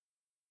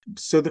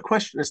So the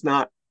question is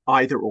not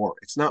either or.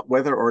 It's not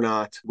whether or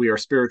not we are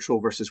spiritual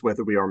versus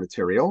whether we are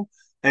material.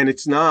 And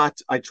it's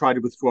not, I try to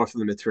withdraw from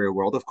the material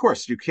world. Of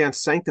course, you can't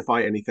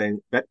sanctify anything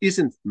that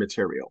isn't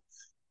material,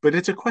 but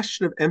it's a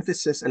question of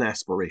emphasis and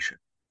aspiration.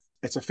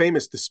 It's a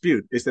famous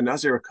dispute. Is the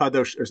Nazir a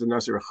Kadosh or is the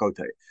Nazir a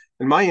Chote?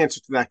 And my answer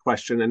to that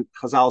question, and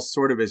Chazal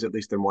sort of is at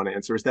least in one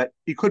answer, is that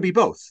it could be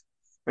both.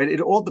 Right? It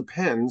all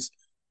depends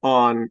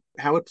on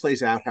how it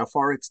plays out, how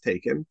far it's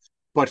taken.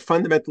 But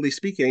fundamentally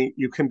speaking,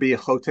 you can be a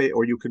Chote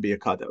or you can be a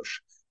Kadosh.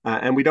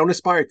 And we don't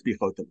aspire to be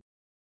Chote.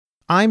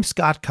 I'm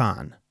Scott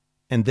Kahn,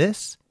 and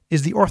this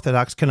is the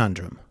Orthodox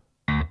Conundrum.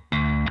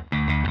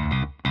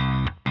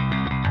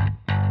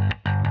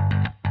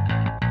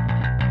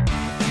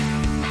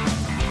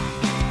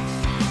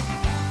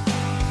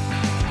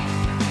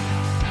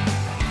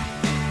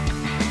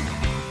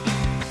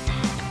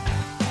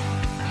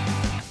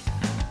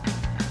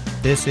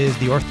 This is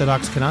the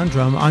Orthodox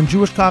Conundrum on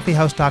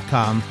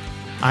JewishCoffeehouse.com.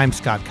 I'm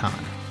Scott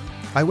Kahn.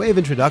 By way of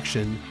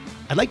introduction,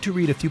 I'd like to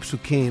read a few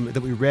psukim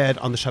that we read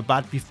on the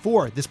Shabbat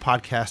before this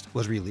podcast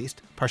was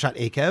released, Parshat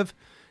Ekev.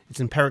 It's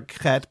in Perek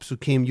Chet,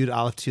 Psukim Yud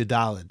Aleph to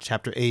Daled,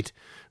 chapter 8,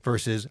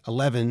 verses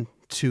 11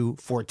 to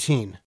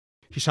 14.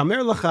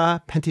 Hishamer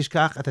lecha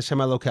pentishkach et Hashem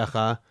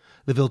Elokecha,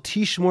 levil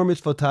tishmor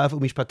mitzvotav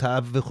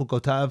umishpatav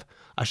v'chukotav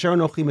asher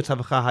anochi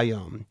mitzavacha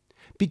hayom.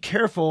 Be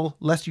careful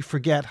lest you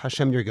forget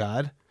Hashem your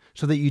God,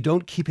 so that you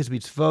don't keep his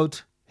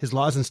mitzvot, his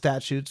laws and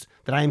statutes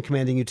that I am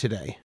commanding you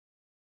today.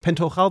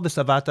 Pentochal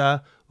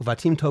v'savata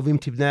uvatim tovim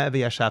tibneh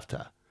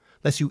v'yashavta,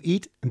 lest you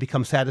eat and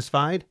become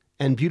satisfied,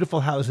 and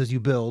beautiful houses you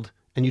build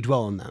and you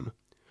dwell in them.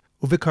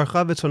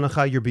 Uvikarcha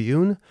v'tzonacha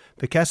yirbiyun,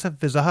 v'kesef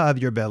v'zahav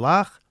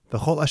yirbelach,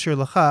 v'chol asher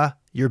lecha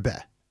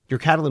yirbeh. Your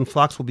cattle and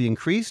flocks will be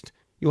increased,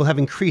 you will have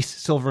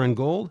increased silver and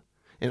gold,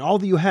 and all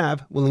that you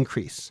have will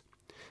increase.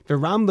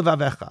 V'ram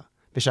levavecha,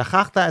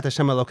 v'shachachta et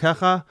Hashem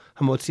Elokecha,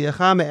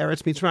 hamotziecha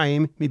me'eretz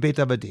Mitzrayim mibeit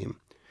avadim.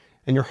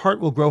 And your heart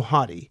will grow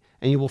haughty,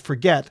 and you will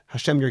forget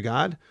Hashem your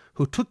God,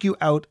 who took you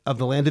out of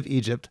the land of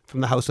Egypt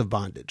from the house of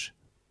bondage.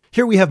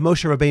 Here we have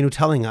Moshe Rabbeinu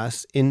telling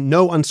us, in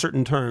no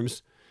uncertain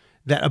terms,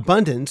 that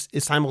abundance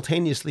is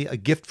simultaneously a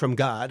gift from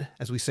God,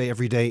 as we say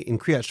every day in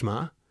Kriyat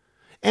Shema,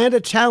 and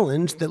a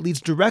challenge that leads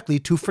directly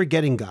to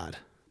forgetting God.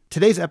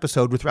 Today's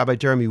episode with Rabbi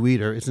Jeremy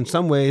Wieder is in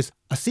some ways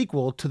a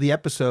sequel to the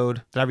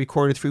episode that I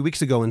recorded 3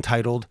 weeks ago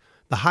entitled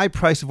The High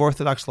Price of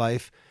Orthodox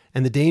Life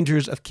and the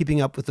Dangers of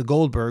Keeping Up with the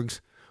Goldbergs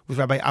with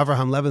Rabbi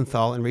Avraham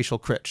Leventhal and Rachel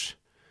Critch.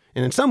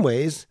 And in some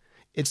ways,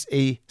 it's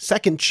a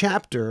second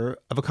chapter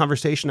of a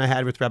conversation I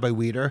had with Rabbi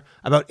Wieder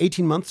about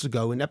 18 months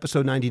ago in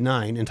episode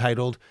 99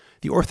 entitled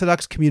The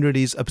Orthodox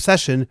Community's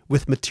Obsession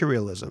with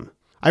Materialism.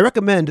 I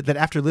recommend that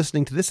after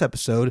listening to this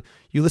episode,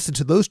 you listen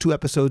to those two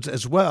episodes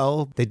as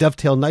well. They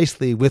dovetail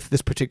nicely with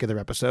this particular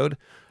episode.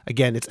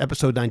 Again, it's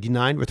episode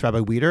 99 with Rabbi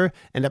Wieder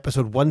and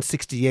episode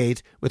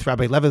 168 with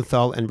Rabbi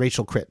Leventhal and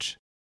Rachel Critch.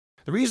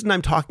 The reason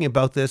I'm talking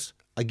about this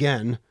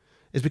again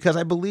is because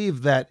I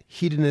believe that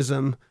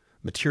hedonism,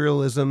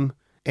 materialism,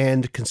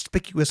 and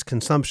conspicuous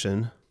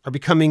consumption are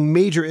becoming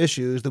major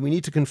issues that we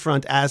need to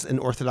confront as an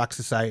Orthodox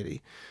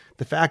society.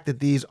 The fact that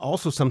these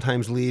also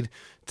sometimes lead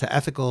to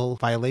ethical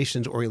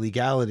violations or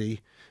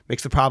illegality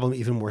makes the problem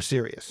even more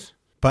serious.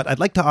 But I'd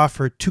like to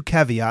offer two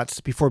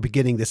caveats before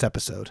beginning this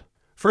episode.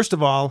 First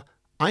of all,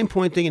 I'm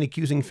pointing an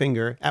accusing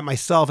finger at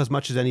myself as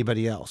much as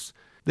anybody else.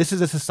 This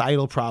is a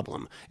societal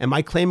problem, and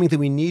my claiming that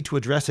we need to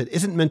address it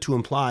isn't meant to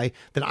imply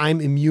that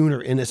I'm immune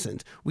or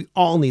innocent. We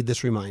all need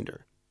this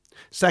reminder.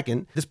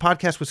 Second, this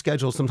podcast was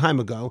scheduled some time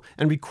ago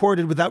and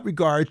recorded without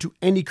regard to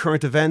any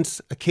current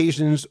events,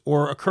 occasions,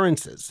 or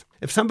occurrences.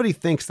 If somebody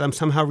thinks that I'm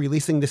somehow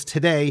releasing this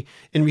today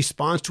in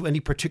response to any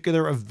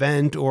particular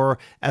event or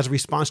as a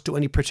response to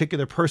any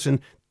particular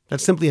person,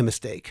 that's simply a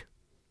mistake.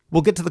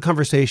 We'll get to the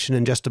conversation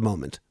in just a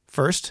moment.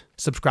 First,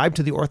 subscribe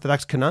to the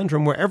Orthodox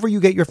Conundrum wherever you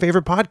get your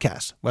favorite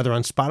podcasts, whether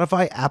on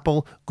Spotify,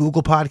 Apple,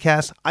 Google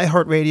Podcasts,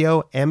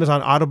 iHeartRadio,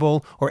 Amazon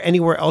Audible, or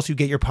anywhere else you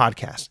get your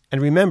podcasts.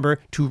 And remember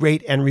to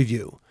rate and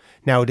review.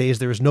 Nowadays,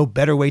 there is no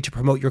better way to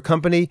promote your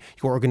company,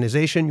 your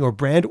organization, your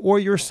brand, or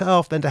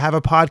yourself than to have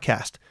a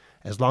podcast.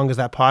 As long as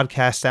that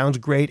podcast sounds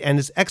great and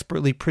is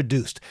expertly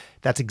produced.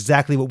 That's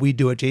exactly what we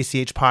do at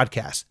JCH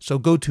Podcasts. So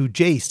go to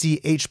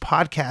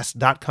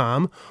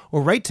jchpodcast.com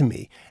or write to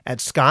me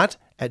at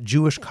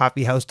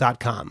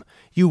scott@jewishcoffeehouse.com.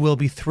 You will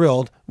be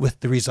thrilled with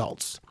the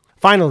results.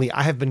 Finally,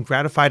 I have been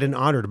gratified and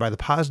honored by the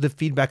positive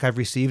feedback I've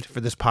received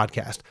for this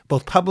podcast,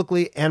 both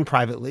publicly and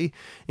privately,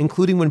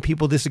 including when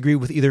people disagree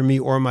with either me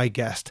or my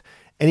guest.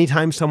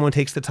 Anytime someone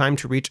takes the time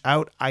to reach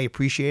out, I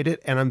appreciate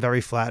it, and I'm very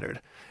flattered.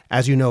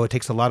 As you know, it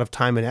takes a lot of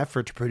time and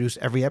effort to produce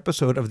every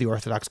episode of the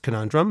Orthodox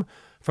Conundrum,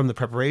 from the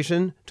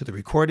preparation to the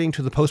recording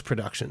to the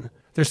post-production.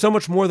 There's so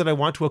much more that I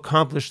want to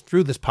accomplish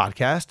through this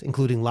podcast,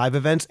 including live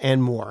events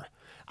and more.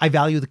 I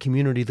value the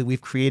community that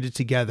we've created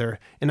together,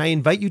 and I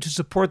invite you to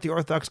support the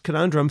Orthodox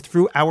Conundrum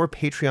through our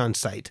Patreon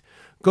site.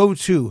 go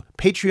to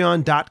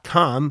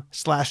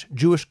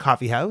patreon.com/Jewish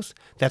Coffee House.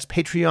 That's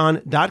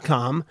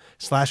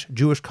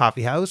patreon.com/Jewish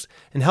Coffee House,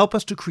 and help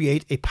us to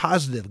create a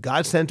positive,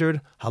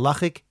 God-centered,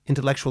 halachic,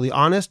 intellectually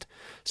honest,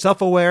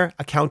 self-aware,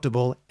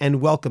 accountable,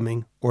 and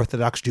welcoming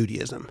Orthodox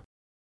Judaism.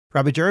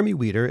 Rabbi Jeremy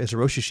Wieder is a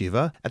Rosh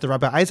Yeshiva at the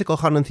Rabbi Isaac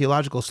Elchanan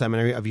Theological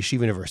Seminary of Yeshiva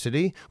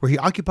University, where he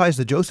occupies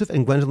the Joseph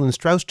and Gwendolyn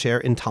Strauss Chair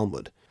in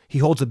Talmud. He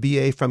holds a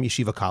BA from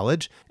Yeshiva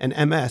College, an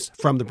MS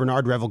from the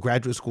Bernard Revel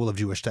Graduate School of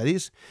Jewish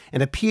Studies,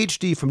 and a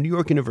PhD from New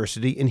York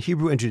University in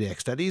Hebrew and Judaic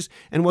Studies,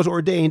 and was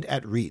ordained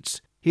at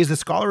REITs. He is the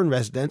scholar in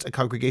residence at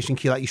Congregation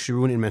Kilat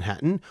Yeshurun in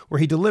Manhattan, where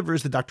he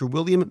delivers the Dr.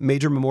 William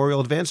Major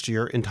Memorial Advanced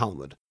Year in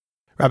Talmud.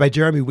 Rabbi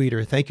Jeremy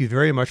Wieder, thank you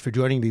very much for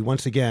joining me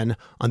once again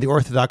on the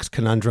Orthodox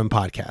Conundrum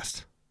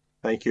podcast.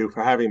 Thank you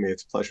for having me.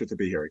 It's a pleasure to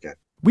be here again.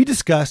 We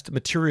discussed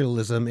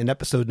materialism in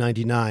episode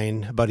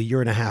 99 about a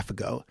year and a half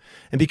ago.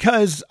 And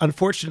because,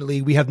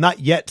 unfortunately, we have not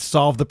yet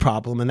solved the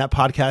problem, and that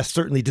podcast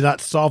certainly did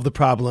not solve the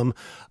problem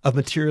of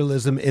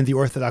materialism in the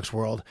Orthodox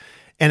world,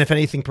 and if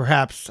anything,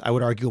 perhaps, I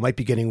would argue, it might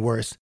be getting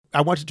worse,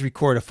 I wanted to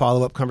record a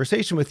follow-up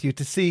conversation with you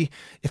to see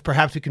if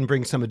perhaps we can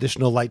bring some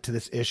additional light to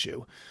this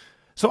issue.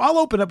 So I'll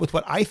open up with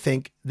what I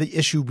think the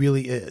issue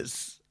really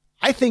is.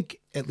 I think,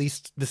 at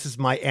least this is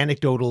my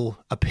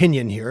anecdotal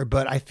opinion here,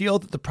 but I feel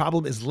that the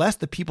problem is less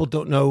that people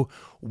don't know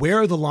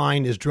where the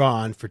line is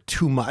drawn for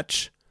too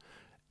much.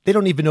 They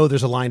don't even know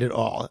there's a line at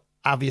all.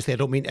 Obviously, I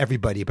don't mean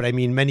everybody, but I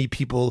mean many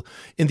people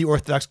in the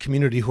Orthodox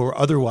community who are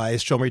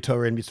otherwise Shomer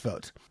Torah and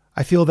Mitzvot.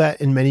 I feel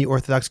that in many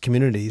Orthodox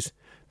communities,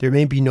 there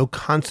may be no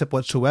concept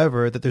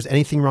whatsoever that there's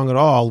anything wrong at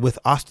all with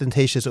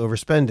ostentatious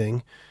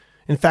overspending.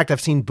 In fact, I've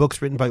seen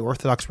books written by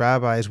Orthodox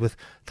rabbis with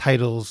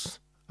titles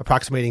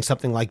approximating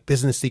something like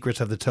Business Secrets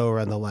of the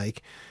Torah and the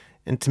like.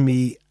 And to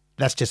me,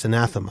 that's just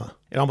anathema.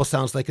 It almost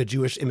sounds like a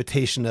Jewish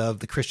imitation of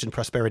the Christian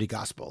prosperity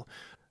gospel.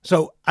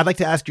 So I'd like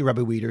to ask you,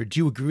 Rabbi Wieder,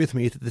 do you agree with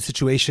me that the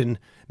situation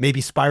may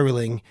be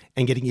spiraling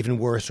and getting even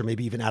worse or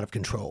maybe even out of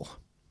control?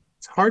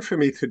 It's hard for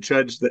me to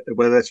judge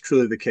whether that's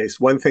truly the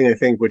case. One thing I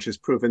think which has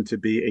proven to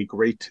be a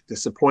great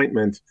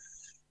disappointment,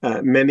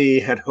 many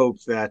had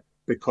hoped that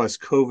because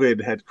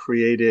COVID had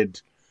created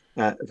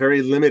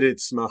very limited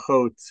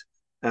smachot,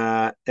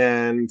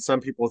 and some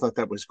people thought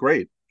that was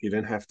great. You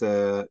didn't have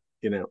to,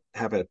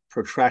 have a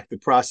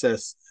protracted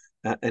process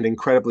and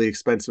incredibly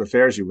expensive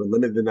affairs. You were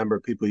limited the number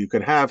of people you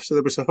could have. So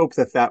there was a hope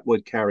that that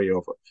would carry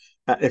over.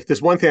 If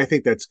there's one thing I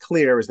think that's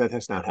clear is that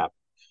has not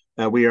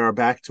happened. We are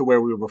back to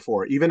where we were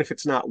before. Even if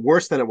it's not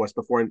worse than it was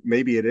before, and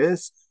maybe it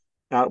is,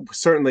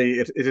 certainly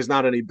it is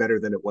not any better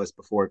than it was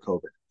before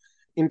COVID.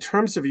 In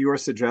terms of your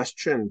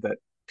suggestion that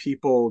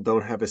people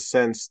don't have a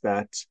sense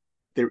that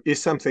there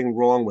is something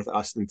wrong with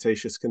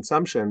ostentatious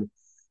consumption,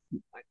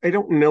 I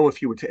don't know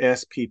if you were to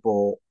ask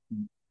people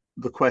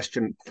the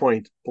question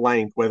point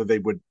blank, whether they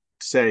would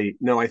say,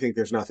 no, I think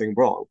there's nothing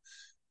wrong.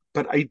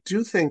 But I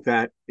do think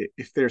that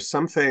if there's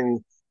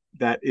something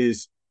that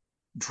is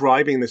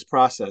driving this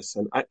process,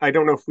 and I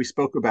don't know if we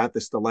spoke about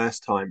this the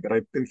last time, but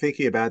I've been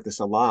thinking about this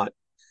a lot.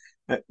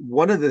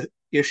 One of the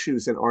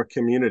issues in our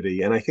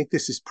community, and I think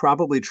this is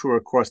probably true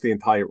across the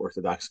entire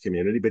Orthodox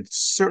community, but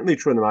it's certainly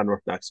true in the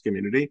non-Orthodox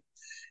community,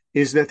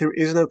 is that there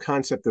is no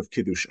concept of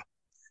Kedusha.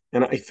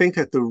 And I think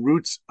that the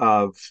roots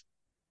of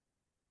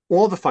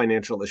all the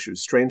financial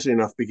issues, strangely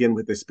enough, begin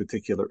with this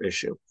particular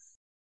issue.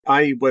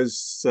 I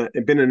was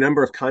been in a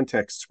number of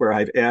contexts where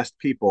I've asked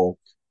people,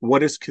 what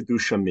does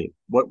Kedusha mean?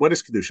 What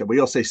is Kedusha? We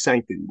all say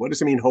sanctity. What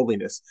does it mean,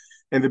 holiness?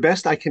 And the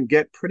best I can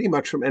get pretty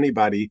much from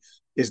anybody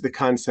is the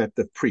concept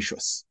of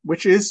precious,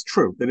 which is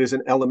true. That is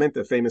an element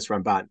of famous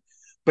Ramban.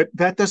 But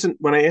that doesn't,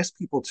 when I ask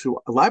people to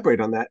elaborate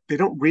on that, they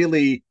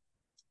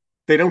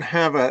don't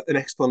have an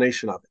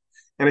explanation of it.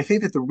 And I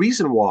think that the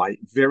reason why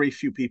very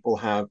few people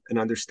have an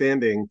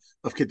understanding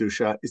of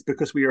Kedusha is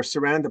because we are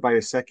surrounded by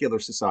a secular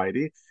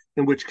society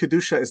in which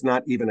Kedusha is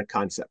not even a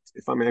concept.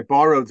 If I may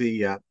borrow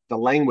the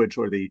language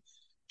or the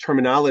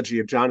terminology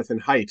of Jonathan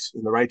Haidt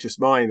in The Righteous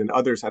Mind and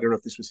others, I don't know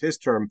if this was his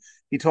term,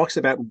 he talks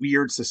about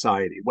weird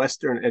society,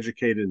 Western,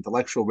 educated,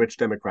 intellectual, rich,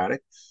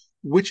 democratic,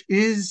 which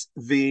is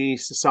the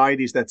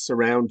societies that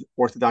surround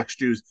Orthodox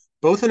Jews,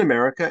 both in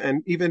America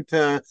and even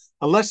to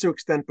a lesser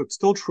extent, but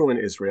still true in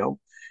Israel.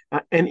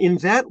 And in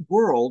that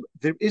world,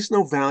 there is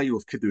no value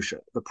of Kedusha.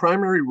 The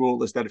primary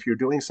rule is that if you're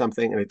doing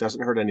something and it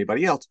doesn't hurt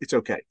anybody else, it's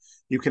okay.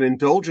 You can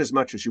indulge as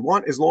much as you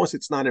want, as long as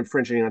it's not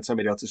infringing on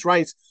somebody else's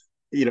rights.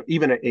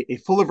 Even a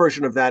fuller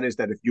version of that is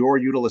that if your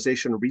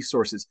utilization of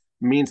resources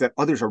means that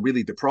others are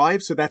really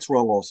deprived, so that's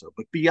wrong also.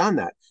 But beyond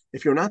that,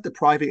 if you're not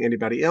depriving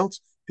anybody else,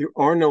 there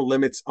are no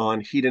limits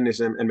on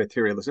hedonism and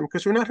materialism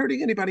because we're not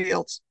hurting anybody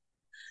else.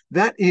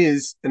 That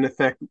is, in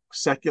effect,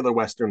 secular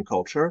Western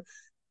culture.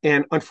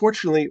 And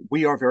unfortunately,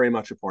 we are very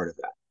much a part of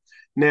that.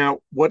 Now,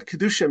 what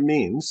Kedusha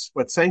means,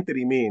 what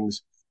sanctity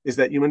means, is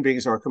that human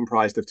beings are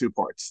comprised of two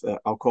parts.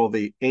 I'll call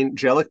the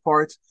angelic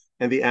part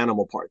and the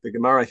animal part. The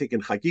Gemara, I think,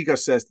 in Chagiga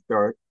says that there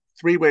are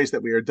three ways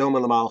that we are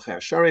doma l'malchei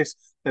hasharis,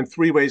 and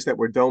three ways that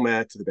we're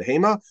doma to the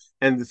behema.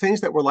 And the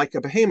things that we're like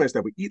a behema is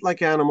that we eat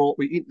like animal,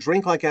 we eat,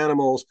 drink like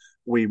animals,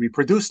 we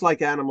reproduce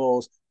like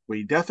animals,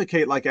 We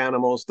defecate like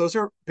animals. Those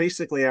are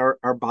basically our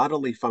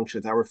bodily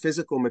functions, our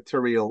physical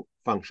material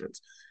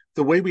functions.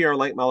 The way we are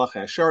like Malachi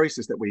Asharis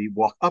is that we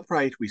walk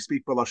upright, we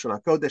speak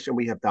B'Lashon HaKodesh, and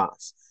we have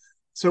das.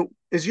 So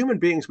as human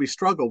beings, we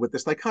struggle with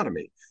this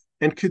dichotomy.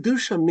 And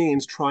Kedusha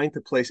means trying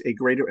to place a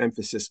greater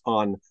emphasis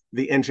on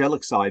the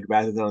angelic side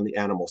rather than on the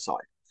animal side.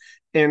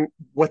 And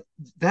what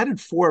that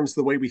informs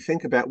the way we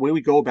think about, way we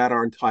go about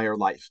our entire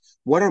life.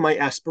 What are my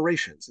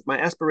aspirations? My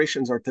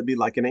aspirations are to be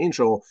like an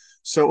angel.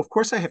 So of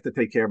course I have to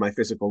take care of my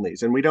physical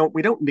needs. And we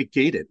don't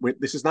negate it.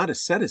 This is not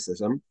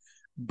asceticism,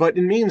 but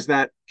it means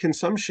that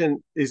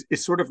consumption is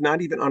sort of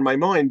not even on my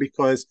mind,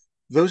 because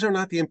those are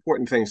not the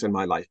important things in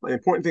my life. My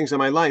important things in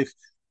my life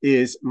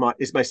is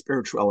my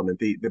spiritual element,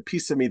 the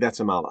piece of me that's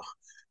a malach.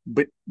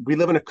 But we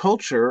live in a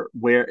culture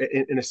where,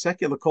 in a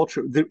secular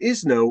culture, there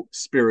is no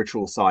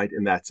spiritual side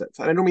in that sense.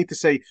 And I don't mean to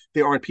say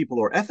there aren't people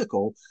who are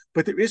ethical,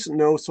 but there is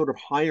no sort of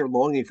higher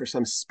longing for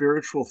some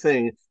spiritual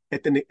thing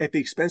at the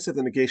expense of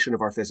the negation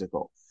of our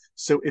physical.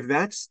 So if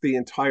that's the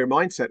entire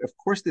mindset, of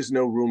course, there's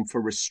no room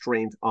for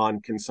restraint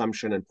on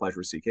consumption and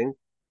pleasure seeking,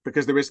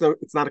 because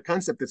it's not a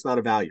concept, it's not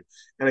a value.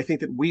 And I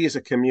think that we as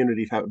a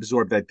community have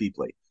absorbed that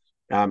deeply.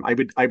 I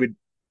would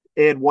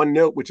add one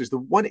note, which is the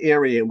one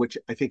area in which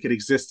I think it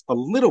exists a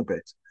little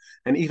bit,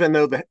 and even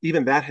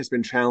that has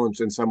been challenged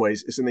in some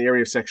ways, is in the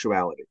area of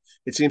sexuality.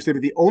 It seems to be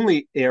the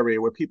only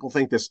area where people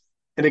think this,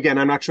 and again,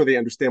 I'm not sure they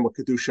understand what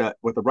Kedusha,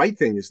 what the right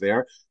thing is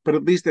there, but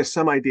at least there's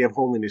some idea of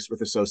holiness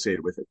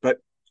associated with it. But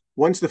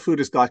once the food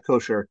is got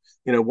kosher,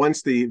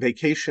 once the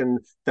vacation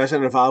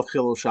doesn't involve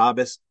Chilul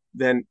Shabbos,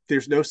 then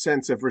there's no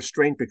sense of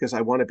restraint, because I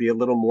want to be a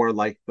little more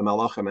like the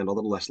Malachim and a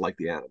little less like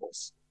the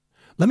animals.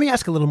 Let me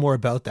ask a little more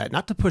about that,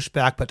 not to push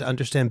back, but to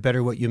understand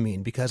better what you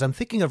mean, because I'm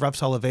thinking of Rav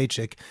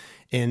Soloveitchik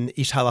in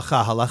Ish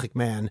Halacha, Halachic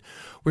Man,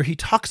 where he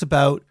talks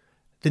about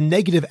the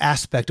negative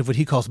aspect of what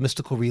he calls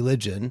mystical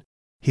religion.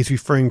 He's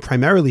referring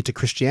primarily to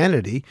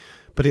Christianity,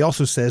 but he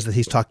also says that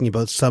he's talking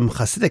about some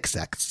Hasidic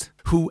sects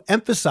who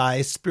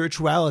emphasize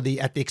spirituality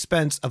at the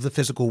expense of the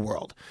physical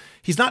world.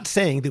 He's not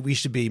saying that we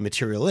should be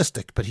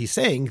materialistic, but he's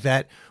saying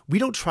that we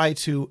don't try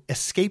to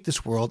escape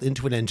this world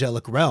into an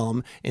angelic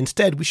realm.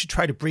 Instead, we should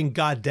try to bring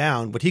God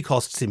down, what he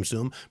calls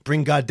tzimtzum,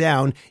 bring God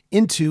down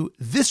into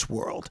this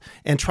world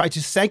and try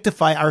to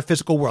sanctify our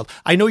physical world.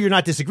 I know you're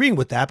not disagreeing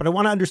with that, but I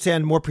want to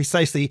understand more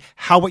precisely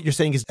how what you're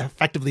saying is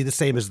effectively the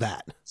same as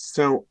that.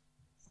 So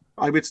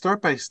I would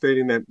start by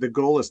stating that the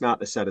goal is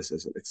not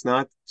asceticism. It's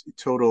not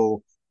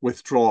total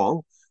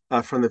withdrawal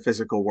from the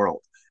physical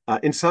world.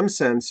 In some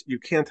sense, you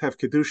can't have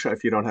Kedusha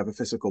if you don't have a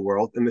physical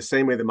world. In the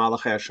same way the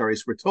Malachi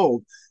Asharis were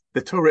told,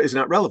 the Torah is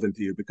not relevant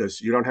to you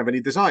because you don't have any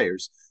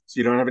desires. So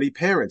you don't have any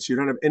parents. You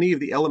don't have any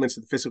of the elements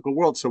of the physical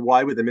world. So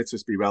why would the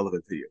mitzvahs be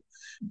relevant to you?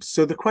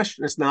 So the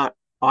question is not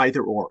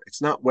either or.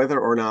 It's not whether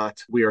or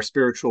not we are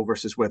spiritual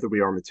versus whether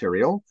we are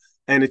material.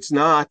 And it's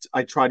not,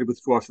 I try to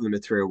withdraw from the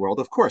material world.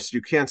 Of course,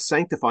 you can't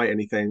sanctify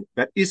anything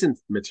that isn't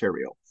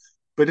material,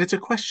 but it's a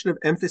question of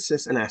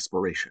emphasis and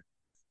aspiration.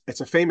 It's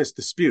a famous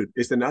dispute.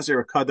 Is the Nazir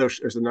a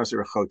Kadosh or is the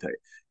Nazir a Chote?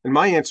 And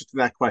my answer to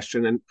that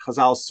question, and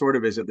Chazal sort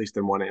of is at least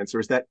in one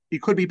answer, is that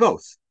it could be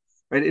both.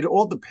 Right? It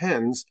all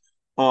depends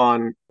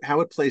on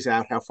how it plays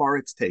out, how far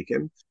it's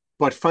taken.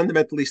 But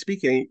fundamentally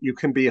speaking, you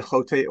can be a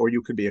Chote or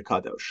you could be a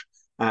Kadosh.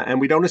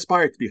 And we don't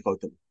aspire to be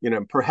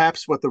chotem.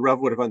 Perhaps what the Rav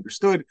would have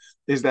understood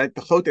is that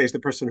the chote is the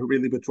person who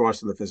really withdraws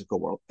from the physical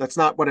world. That's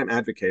not what I'm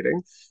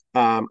advocating.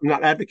 I'm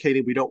not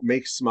advocating we don't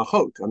make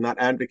smachot. I'm not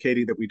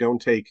advocating that we don't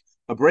take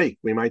a break.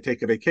 We might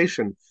take a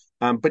vacation.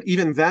 But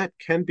even that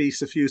can be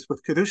suffused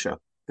with kedusha,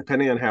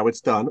 depending on how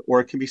it's done,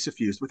 or it can be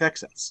suffused with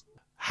excess.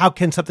 How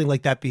can something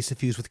like that be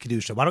suffused with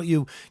kedusha? Why don't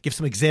you give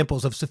some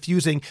examples of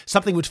suffusing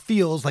something which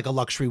feels like a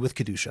luxury with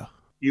kedusha?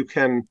 You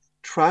can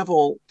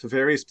travel to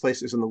various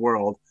places in the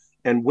world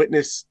and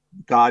witness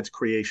God's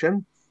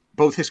creation,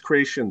 both his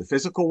creation in the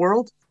physical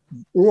world,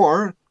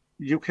 or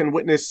you can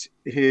witness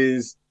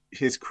his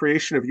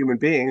creation of human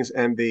beings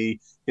and the,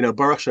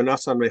 Baruch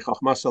Shanasan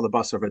Mechachmasa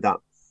Lebasar V'Dam.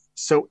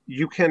 So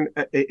you can,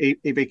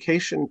 a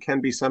vacation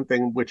can be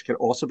something which can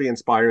also be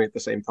inspiring at the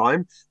same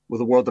time with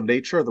the world of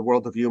nature, the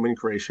world of human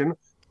creation,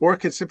 or it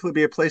could simply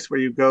be a place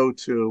where you go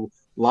to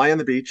lie on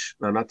the beach.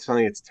 Now, I'm not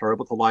telling you it's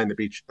terrible to lie on the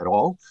beach at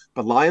all,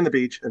 but lie on the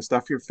beach and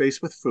stuff your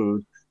face with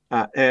food.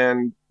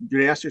 And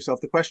you ask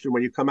yourself the question,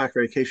 when you come back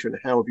from vacation,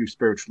 how have you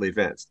spiritually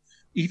advanced?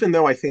 Even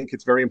though I think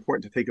it's very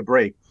important to take a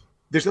break,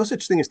 there's no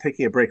such thing as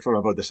taking a break from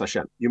Avodas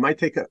Hashem. You might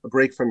take a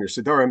break from your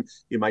Siddurim,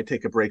 you might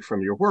take a break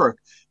from your work,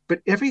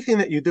 but everything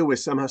that you do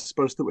is somehow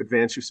supposed to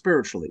advance you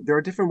spiritually. There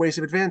are different ways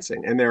of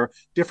advancing, and there are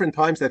different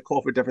times that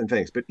call for different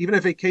things. But even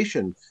a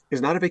vacation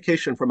is not a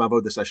vacation from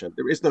Avodas Hashem.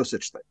 There is no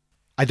such thing.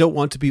 I don't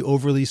want to be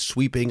overly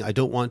sweeping. I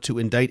don't want to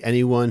indict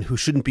anyone who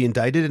shouldn't be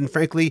indicted. And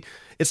frankly,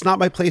 it's not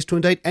my place to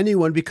indict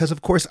anyone because,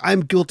 of course,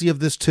 I'm guilty of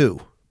this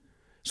too.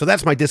 So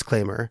that's my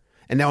disclaimer.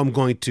 And now I'm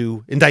going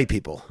to indict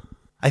people.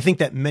 I think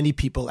that many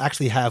people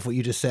actually have what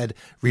you just said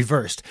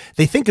reversed.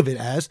 They think of it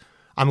as,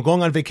 I'm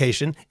going on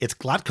vacation. It's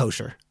glatt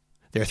kosher.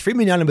 There are 3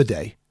 minyanim a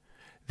day.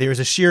 There is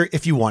a shir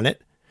if you want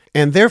it.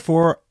 And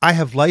therefore, I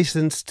have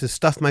license to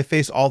stuff my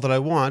face all that I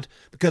want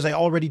because I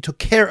already took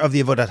care of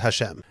the Avodat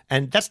Hashem.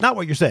 And that's not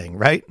what you're saying,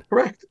 right?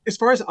 Correct. As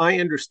far as I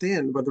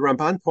understand, when the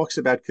Ramban talks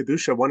about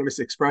Kedusha, one of his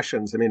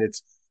expressions, I mean,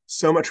 it's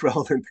so much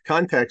relevant to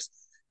context,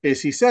 is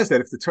he says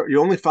that if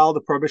you only follow the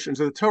prohibitions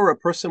of the Torah, a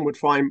person would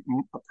find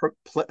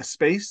a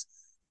space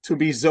to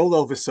be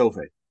Zolo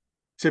Vesove,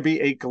 to be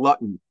a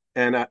glutton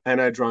and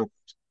a drunkard.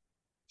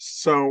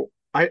 So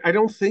I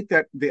don't think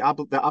that the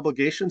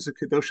obligations of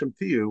Kedoshim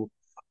to you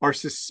are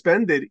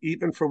suspended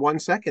even for 1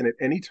 second at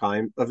any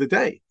time of the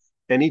day,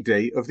 any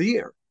day of the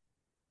year.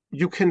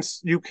 You can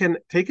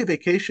take a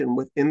vacation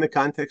within the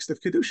context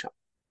of Kedusha.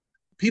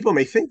 People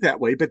may think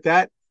that way, but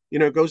that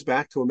goes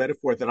back to a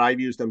metaphor that I've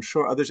used, I'm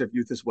sure others have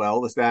used as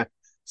well, is that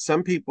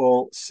some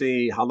people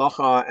see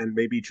halacha and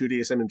maybe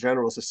Judaism in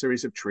general as a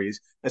series of trees,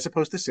 as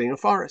opposed to seeing a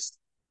forest.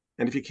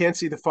 And if you can't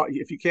see the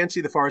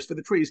forest for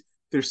the trees,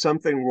 there's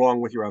something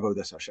wrong with your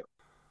avodas Hashem.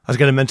 I was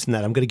going to mention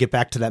that. I'm going to get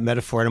back to that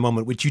metaphor in a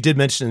moment, which you did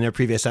mention in a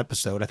previous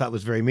episode. I thought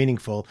was very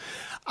meaningful.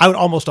 I would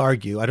almost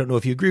argue, I don't know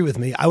if you agree with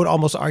me, I would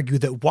almost argue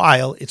that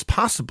while it's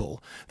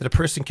possible that a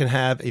person can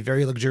have a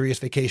very luxurious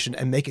vacation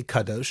and make it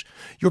kadosh,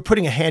 you're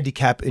putting a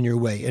handicap in your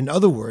way. In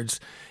other words,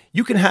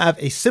 you can have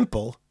a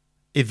simple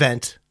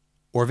event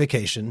or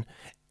vacation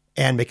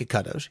and make it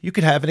kadosh. You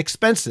could have an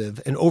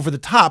expensive and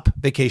over-the-top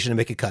vacation and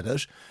make it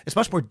kadosh. It's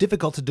much more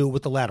difficult to do it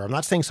with the latter. I'm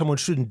not saying someone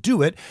shouldn't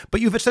do it,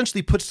 but you've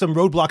essentially put some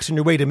roadblocks in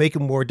your way to make it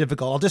more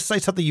difficult. I'll just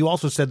cite something you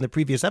also said in the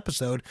previous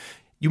episode.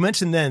 You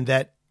mentioned then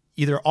that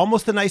either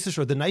almost the nicest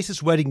or the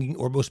nicest wedding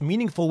or most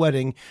meaningful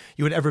wedding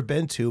you had ever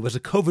been to was a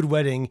COVID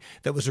wedding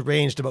that was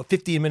arranged about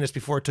 15 minutes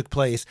before it took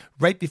place,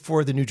 right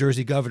before the New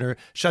Jersey governor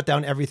shut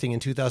down everything in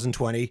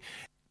 2020.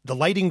 The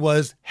lighting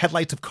was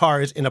headlights of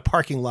cars in a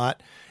parking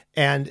lot,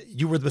 and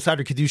you were the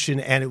Masada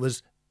Kedushin, and it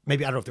was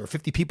maybe, I don't know if there were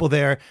 50 people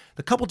there.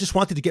 The couple just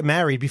wanted to get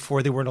married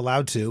before they weren't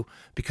allowed to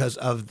because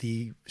of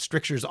the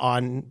strictures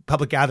on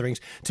public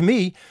gatherings. To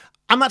me,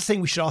 I'm not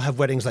saying we should all have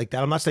weddings like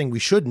that. I'm not saying we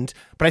shouldn't,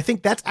 but I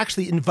think that's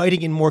actually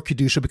inviting in more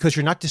Kedusha because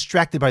you're not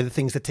distracted by the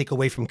things that take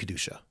away from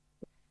Kedusha.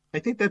 I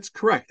think that's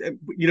correct.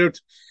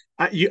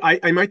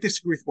 I might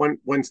disagree with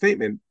one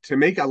statement. To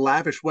make a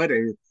lavish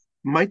wedding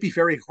might be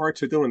very hard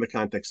to do in the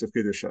context of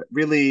Kedusha.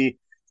 Really,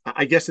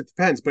 I guess it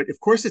depends, but of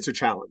course it's a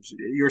challenge.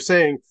 You're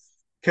saying,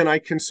 can I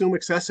consume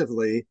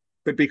excessively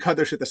but be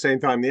kaddish at the same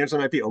time? The answer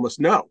might be almost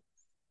no.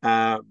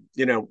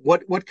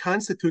 What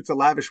constitutes a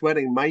lavish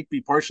wedding might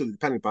be partially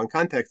dependent upon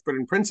context, but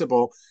in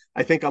principle,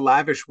 I think a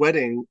lavish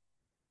wedding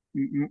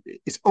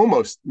is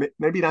almost,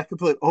 maybe not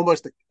complete,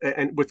 almost,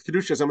 and with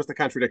kedusha is almost a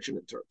contradiction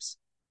in terms.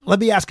 Let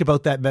me ask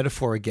about that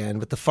metaphor again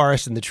with the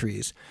forest and the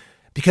trees.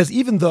 Because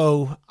even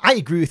though I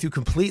agree with you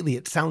completely,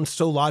 it sounds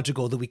so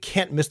logical that we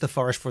can't miss the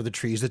forest for the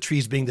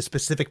trees being the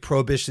specific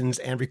prohibitions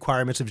and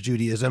requirements of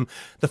Judaism,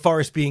 the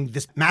forest being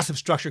this massive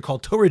structure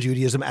called Torah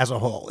Judaism as a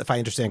whole, if I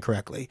understand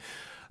correctly.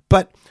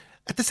 But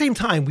at the same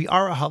time, we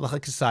are a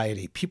halachic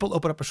society. People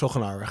open up a Shulchan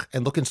Aruch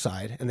and look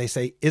inside and they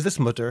say, is this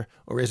mutter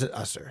or is it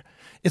usur?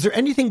 Is there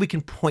anything we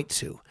can point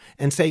to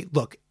and say,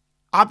 look,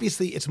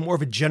 obviously, it's more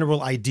of a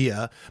general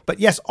idea. But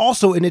yes,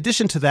 also, in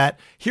addition to that,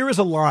 here is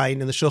a line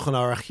in the Shulchan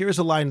Aruch, here's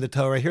a line in the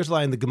Torah, here's a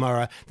line in the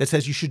Gemara that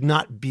says you should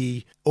not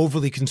be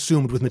overly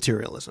consumed with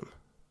materialism.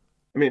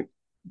 I mean,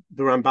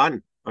 the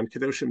Ramban on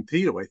Kedoshim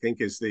Tiyu, I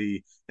think,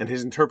 and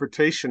his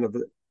interpretation of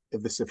the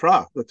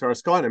Sifra, the Torah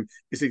Kohanim,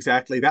 is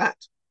exactly that.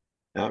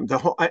 I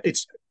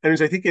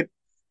think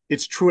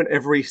it's true in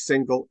every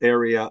single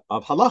area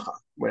of halacha,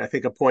 where I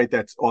think a point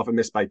that's often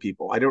missed by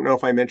people. I don't know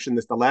if I mentioned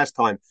this the last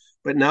time,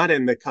 but not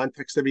in the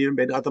context of even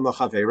Ben Adam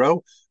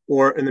L'Chavero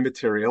or in the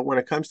material. When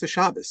it comes to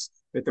Shabbos,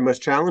 that the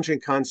most challenging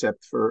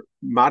concept for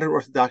modern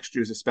Orthodox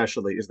Jews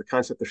especially is the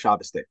concept of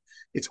Shabbos day.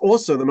 It's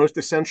also the most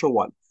essential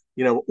one.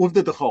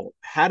 Uvda d'chol,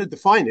 how to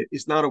define it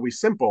is not always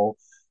simple.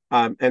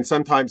 And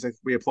sometimes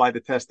we apply the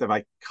test of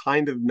I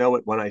kind of know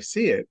it when I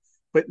see it.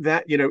 But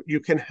that, you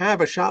can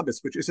have a Shabbos,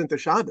 which isn't a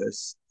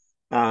Shabbos,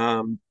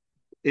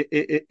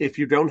 if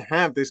you don't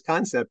have this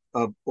concept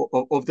of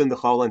Uvda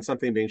d'chol and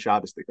something being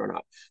Shabbos-dik or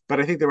not.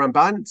 But I think the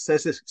Ramban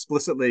says this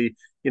explicitly,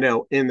 in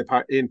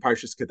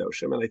Parshas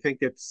Kedoshim. And I think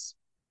it's,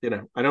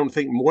 I don't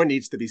think more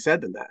needs to be said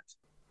than that.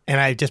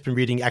 And I've just been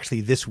reading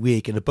actually this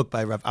week in a book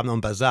by Rav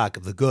Amnon Bazak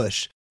of the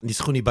Gush,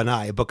 Nischuni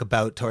Banai, a book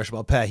about Torah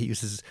Sheba'al Peh. He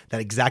uses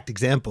that exact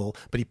example,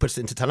 but he puts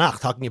it into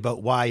Tanakh, talking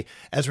about why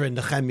Ezra and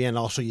Nehemiah and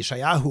also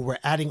Yeshayahu were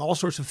adding all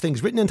sorts of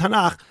things written in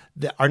Tanakh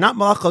that are not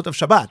malachot of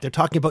Shabbat. They're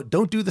talking about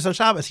don't do this on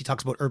Shabbos. He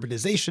talks about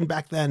urbanization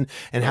back then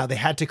and how they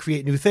had to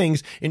create new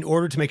things in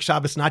order to make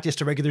Shabbos not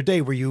just a regular day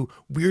where you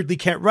weirdly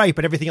can't write,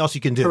 but everything else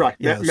you can do. Correct.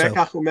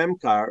 Mekach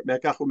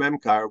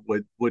Memkar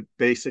would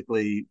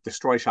basically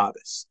destroy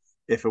Shabbos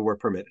if it were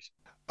permitted.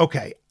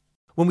 Okay.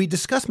 When we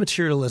discuss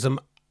materialism,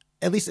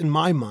 at least in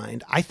my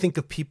mind, I think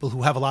of people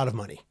who have a lot of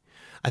money.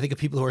 I think of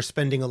people who are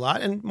spending a lot,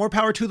 and more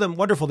power to them.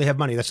 Wonderful, they have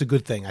money. That's a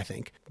good thing, I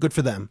think. Good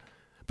for them.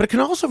 But it can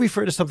also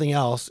refer to something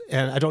else,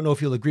 and I don't know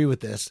if you'll agree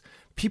with this.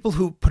 People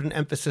who put an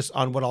emphasis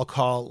on what I'll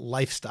call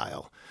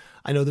lifestyle.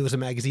 I know there was a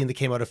magazine that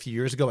came out a few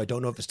years ago. I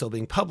don't know if it's still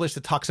being published.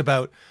 That talks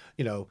about,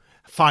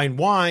 fine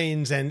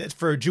wines and it's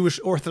for Jewish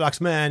Orthodox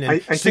men and I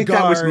think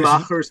that was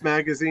Macher's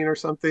magazine or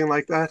something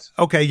like that.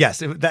 Okay, yes,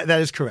 that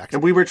is correct.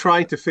 And we were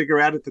trying to figure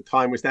out at the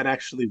time, was that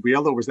actually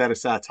real or was that a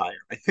satire?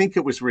 I think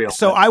it was real.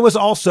 So I was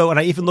also, and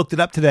I even looked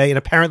it up today, and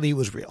apparently it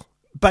was real.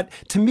 But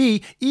to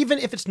me, even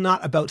if it's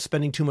not about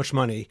spending too much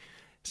money,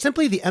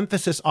 simply the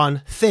emphasis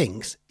on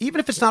things, even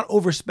if it's not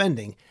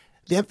overspending,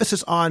 the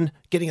emphasis on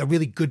getting a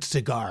really good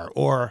cigar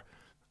or,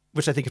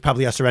 which I think is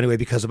probably us anyway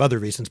because of other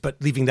reasons, but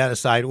leaving that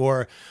aside,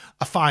 or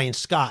a fine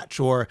scotch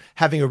or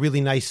having a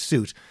really nice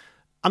suit.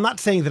 I'm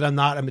not saying that I'm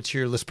not a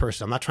materialist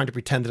person. I'm not trying to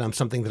pretend that I'm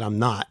something that I'm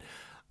not.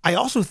 I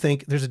also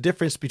think there's a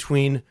difference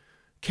between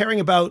caring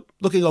about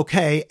looking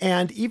okay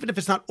and, even if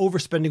it's not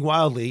overspending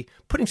wildly,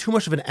 putting too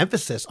much of an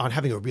emphasis on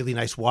having a really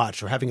nice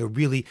watch or having a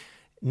really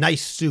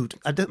nice suit.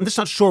 I'm just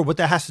not sure what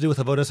that has to do with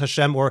Avodas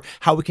Hashem or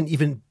how we can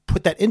even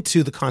put that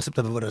into the concept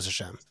of Avodas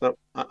Hashem. So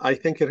I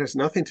think it has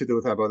nothing to do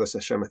with Avodas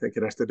Hashem. I think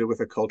it has to do with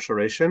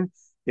acculturation.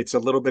 It's a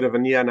little bit of a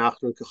Nia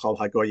Nachnu K'chol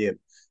HaGoyim.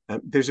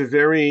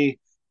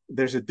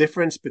 There's a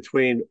difference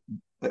between,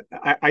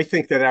 I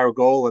think that our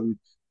goal, and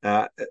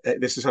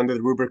this is under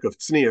the rubric of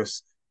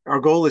tznius, our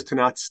goal is to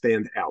not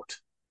stand out.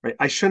 Right?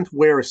 I shouldn't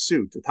wear a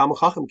suit. The Talmud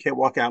Chacham can't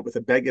walk out with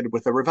a beged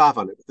with a revav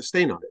on it, with a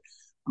stain on it.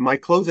 My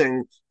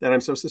clothing that I'm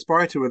supposed to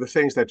aspire to are the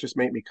things that just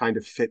make me kind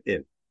of fit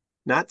in,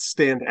 not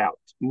stand out,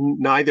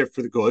 neither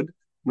for the good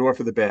nor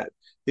for the bad.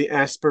 The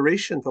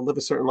aspiration to live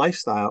a certain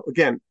lifestyle,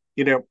 again,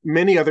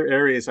 many other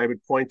areas I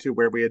would point to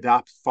where we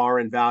adopt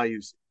foreign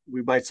values.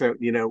 We might say,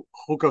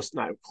 chukos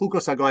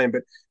hagayim,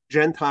 but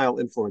Gentile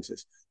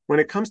influences. When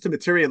it comes to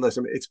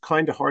materialism, it's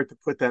kind of hard to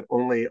put that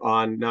only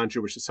on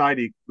non-Jewish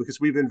society because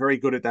we've been very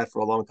good at that for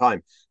a long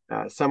time.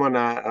 A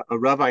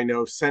Rabbi I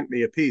know sent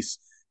me a piece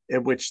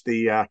in which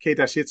the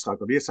Kedash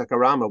Yitzchak of Yitzchak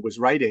Arama was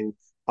writing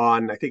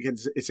on, I think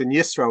it's in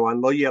Yisro,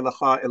 on Lo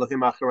Yelecha Elohim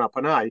Achar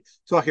Panai,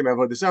 talking about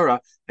Avodah Zarah,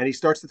 and he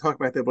starts to talk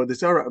about the Avodah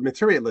Zarah of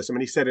materialism,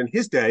 and he said in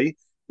his day,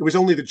 it was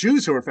only the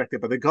Jews who were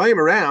affected, but the Goyim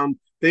around,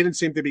 they didn't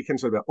seem to be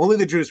concerned about it. Only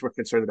the Jews were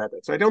concerned about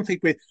that. So I don't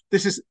think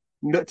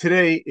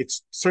today,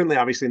 it's certainly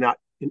obviously not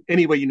in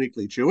any way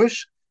uniquely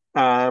Jewish,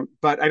 but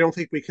I don't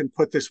think we can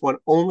put this one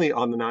only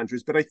on the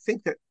non-Jews, but I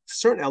think that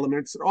certain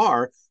elements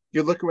are,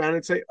 you look around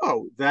and say,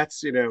 oh,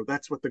 that's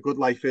what the good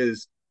life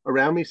is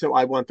around me, so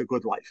I want the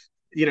good life.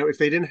 If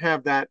they didn't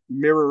have that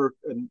mirror,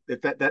 and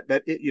if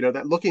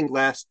that looking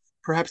glass,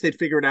 perhaps they'd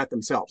figure it out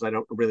themselves. I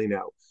don't really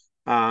know.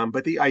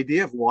 But the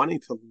idea of wanting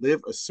to live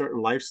a certain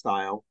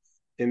lifestyle,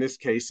 in this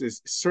case,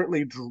 is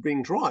certainly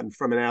being drawn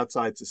from an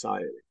outside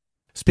society.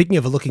 Speaking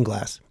of a looking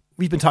glass,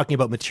 we've been talking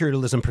about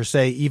materialism per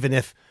se, even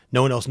if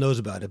no one else knows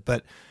about it.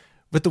 But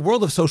with the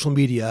world of social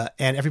media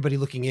and everybody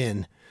looking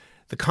in,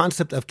 the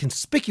concept of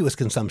conspicuous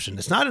consumption.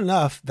 It's not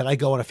enough that I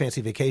go on a fancy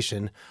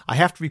vacation. I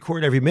have to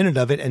record every minute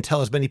of it and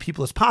tell as many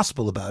people as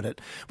possible about it,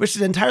 which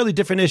is an entirely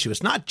different issue.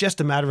 It's not just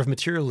a matter of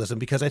materialism,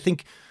 because I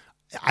think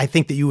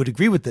that you would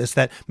agree with this,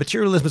 that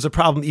materialism is a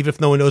problem even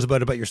if no one knows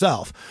about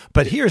yourself.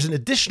 But here's an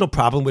additional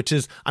problem, which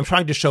is I'm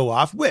trying to show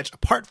off, which,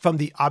 apart from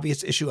the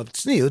obvious issue of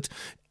tzniut,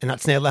 and not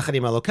tzniut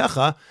lechadim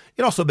alokecha,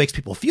 it also makes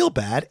people feel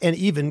bad and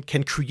even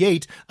can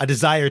create a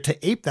desire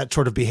to ape that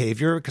sort of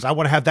behavior because I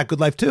want to have that good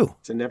life too.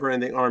 It's a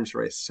never-ending arms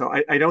race. So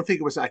I don't think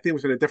it was, I think it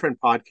was in a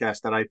different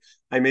podcast that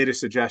I made a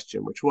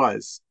suggestion, which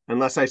was,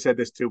 unless I said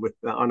this too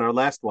on our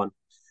last one,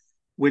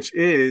 which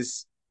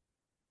is,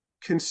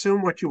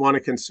 consume what you want to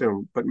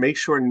consume, but make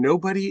sure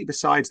nobody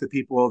besides the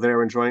people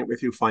there enjoying it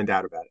with you find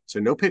out about it. So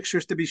no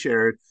pictures to be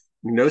shared,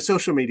 no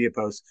social media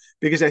posts,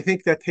 because I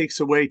think that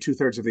takes away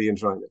 2/3 of the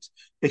enjoyment.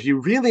 If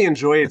you really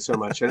enjoy it so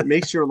much and it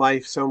makes your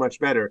life so much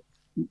better,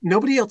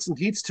 nobody else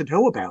needs to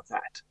know about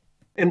that.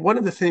 And one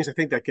of the things I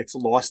think that gets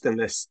lost in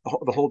the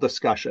whole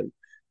discussion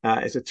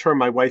is a term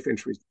my wife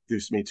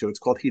introduced me to. It's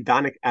called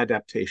hedonic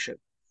adaptation,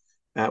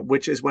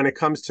 which is when it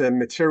comes to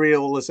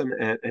materialism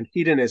and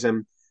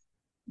hedonism.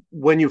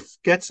 When you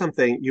get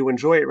something, you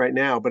enjoy it right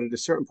now, but at a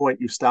certain point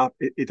you stop.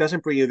 It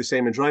doesn't bring you the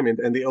same enjoyment.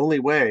 And the only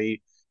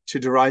way to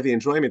derive the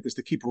enjoyment is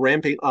to keep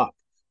ramping up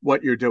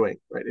what you're doing,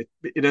 right?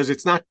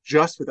 It's not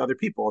just with other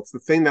people. It's the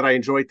thing that I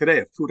enjoy today,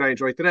 a food I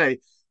enjoy today.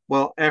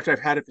 Well, after I've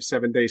had it for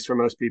 7 days, for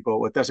most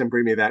people, it doesn't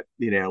bring me that,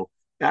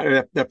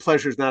 that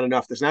pleasure is not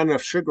enough. There's not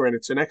enough sugar in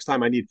it. So next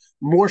time I need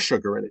more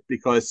sugar in it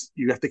because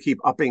you have to keep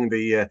upping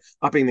the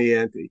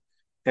ante.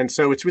 And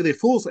so it's really a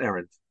fool's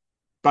errand.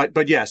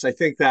 But yes, I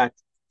think that,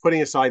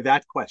 putting aside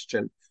that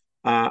question,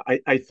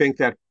 I think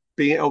that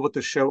being able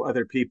to show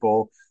other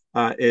people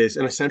is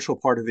an essential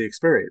part of the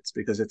experience,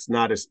 because it's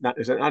not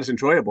as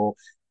enjoyable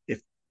if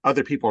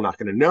other people are not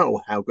going to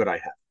know how good I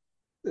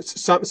have.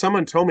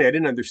 Someone told me, I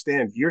didn't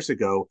understand years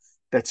ago,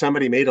 that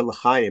somebody made a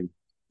l'chaim,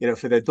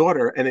 for their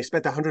daughter, and they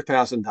spent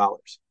 $100,000.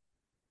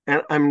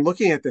 And I'm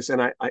looking at this,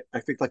 and I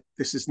think, like,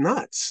 this is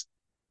nuts.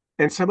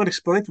 And someone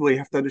explained to me, you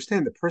have to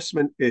understand, the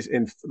person is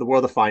in the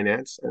world of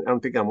finance, and I don't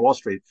think on Wall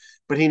Street,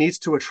 but he needs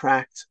to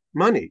attract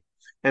money.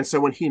 And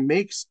so when he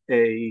makes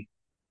a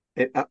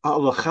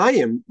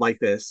l'chaim like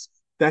this,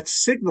 that's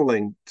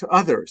signaling to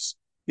others,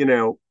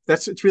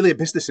 it's really a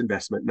business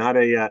investment, not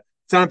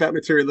it's not about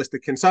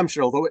materialistic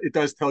consumption, although it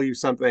does tell you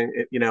something,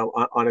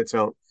 on its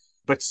own.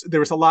 But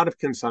there is a lot of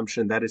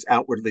consumption that is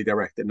outwardly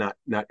directed, not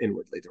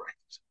inwardly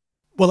directed.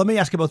 Well, let me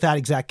ask about that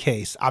exact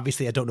case.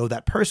 Obviously, I don't know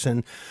that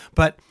person,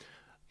 but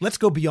let's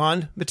go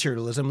beyond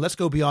materialism. Let's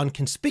go beyond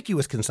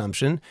conspicuous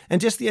consumption and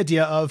just the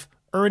idea of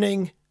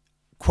earning,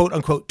 quote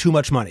unquote, too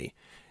much money.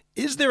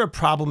 Is there a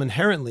problem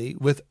inherently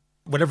with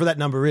whatever that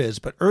number is,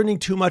 but earning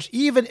too much,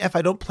 even if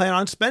I don't plan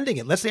on spending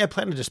it? Let's say I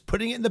plan on just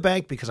putting it in the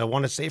bank because I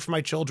want to save for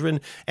my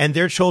children and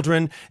their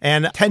children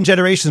and 10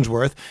 generations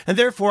worth, and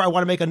therefore I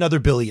want to make another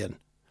billion.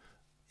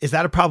 Is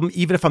that a problem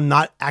even if I'm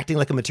not acting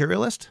like a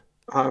materialist?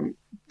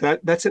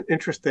 That's an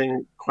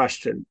interesting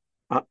question.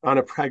 On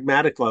a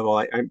pragmatic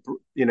level,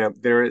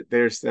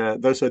 there's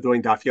those who are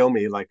doing Daf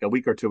Yomi like a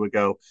week or two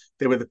ago.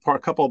 There were a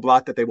couple of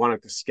blot that they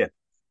wanted to skip.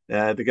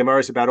 The Gemara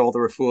is about all the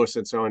refuahs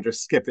and so on.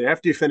 Just skip it.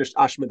 After you finished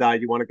Ashmadai,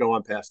 you want to go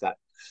on past that.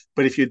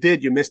 But if you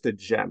did, you missed a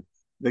gem.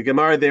 The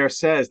Gemara there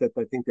says that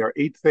I think there are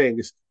 8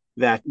 things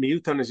that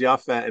Miyutan is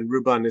Yafa and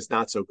Ruban is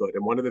not so good.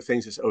 And one of the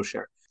things is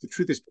Osher. The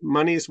truth is,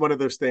 money is one of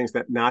those things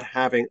that not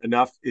having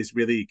enough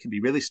can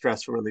be really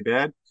stressful, really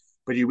bad.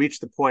 But you reach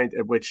the point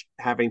at which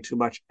having too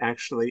much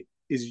actually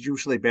is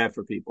usually bad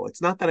for people.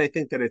 It's not that I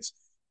think that it's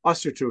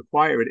usher to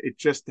acquire it. It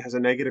just has a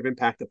negative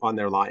impact upon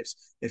their lives.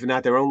 If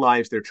not their own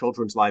lives, their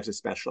children's lives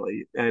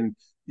especially. And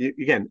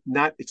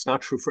it's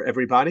not true for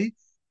everybody,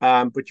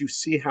 but you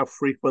see how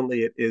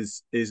frequently it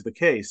is the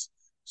case.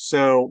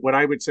 So what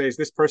I would say is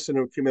this person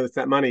who accumulates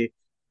that money,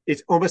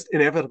 it's almost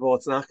inevitable.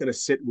 It's not going to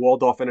sit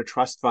walled off in a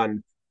trust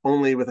fund,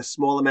 only with a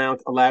small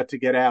amount allowed to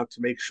get out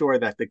to make sure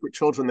that the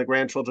children, the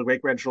grandchildren,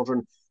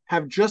 great-grandchildren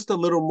have just a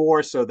little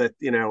more so that,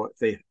 if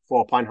they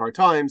fall upon hard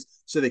times,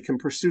 so they can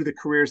pursue the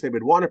careers they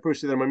would want to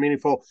pursue that are more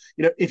meaningful.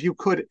 If you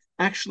could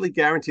actually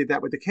guarantee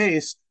that with the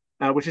case,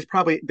 which is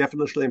probably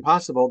definitionally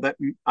impossible, that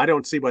I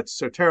don't see what's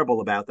so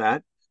terrible about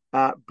that.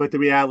 But the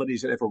reality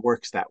is it never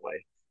works that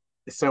way.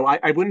 So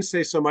I wouldn't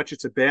say so much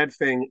it's a bad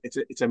thing.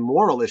 It's a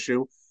moral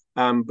issue.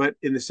 But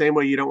in the same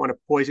way, you don't want to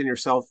poison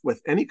yourself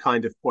with any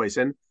kind of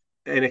poison.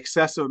 An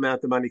excessive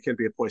amount of money can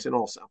be a poison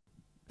also.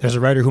 There's a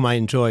writer whom I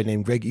enjoy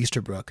named Greg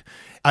Easterbrook.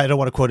 I don't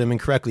want to quote him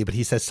incorrectly, but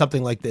he says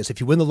something like this: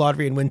 if you win the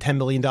lottery and win $10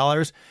 million,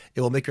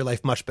 it will make your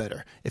life much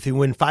better. If you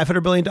win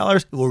 $500 million,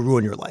 it will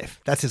ruin your life.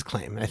 That's his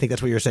claim. And I think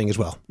that's what you're saying as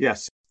well.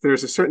 Yes,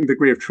 there's a certain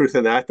degree of truth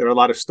in that. There are a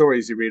lot of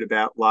stories you read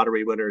about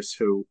lottery winners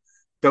who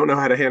don't know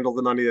how to handle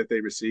the money that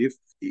they receive.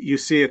 You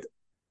see it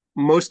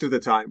most of the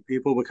time.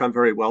 People become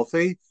very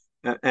wealthy,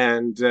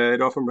 and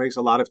it often brings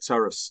a lot of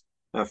tsaros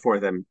for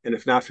them. And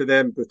if not for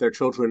them, with their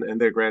children and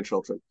their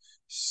grandchildren.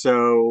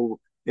 So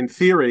in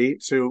theory,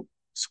 to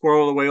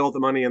squirrel away all the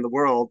money in the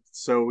world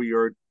so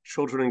your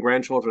children and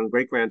grandchildren and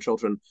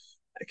great-grandchildren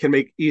can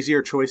make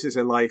easier choices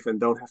in life and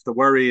don't have to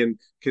worry and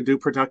can do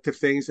productive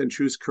things and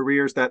choose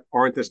careers that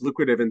aren't as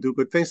lucrative and do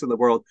good things in the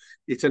world.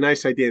 It's a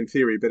nice idea in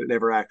theory, but it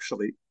never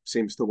actually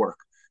seems to work.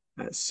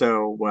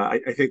 So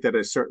I think that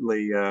is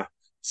certainly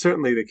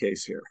the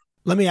case here.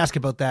 Let me ask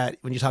about that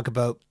when you talk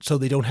about so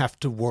they don't have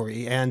to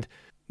worry. And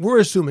we're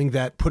assuming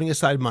that putting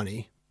aside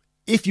money,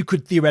 if you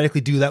could theoretically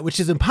do that, which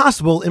is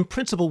impossible, in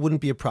principle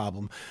wouldn't be a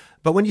problem.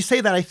 But when you say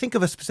that, I think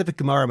of a specific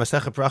Gemara,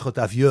 Masechet Brachot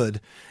Daf Yud.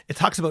 It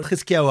talks about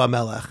Chizkiyahu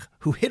HaMelech,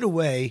 who hid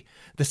away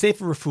the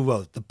Sefer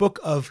Refuot, the book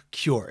of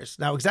cures.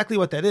 Now, exactly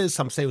what that is,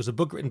 some say it was a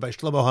book written by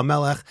Shlomo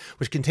HaMelech,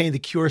 which contained the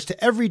cures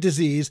to every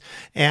disease.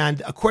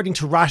 And according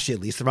to Rashi, at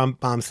least, the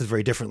Rambam says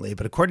very differently,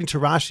 but according to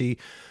Rashi,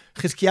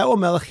 Chizkiyahu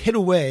HaMelech hid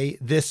away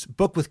this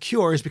book with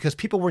cures because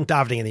people weren't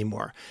davening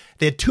anymore.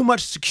 They had too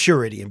much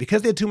security. And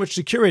because they had too much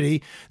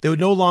security, they would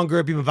no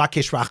longer be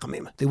Mevakesh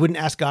Rachamim. They wouldn't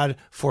ask God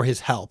for his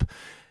help.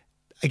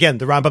 Again,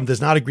 the Rambam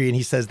does not agree, and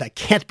he says that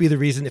can't be the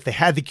reason. If they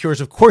had the cures,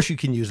 of course you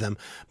can use them.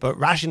 But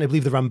Rashi and I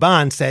believe the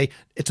Ramban say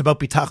it's about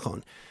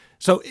bitachon.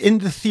 So in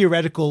the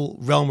theoretical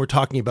realm we're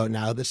talking about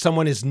now, that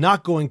someone is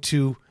not going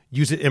to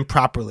use it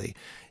improperly,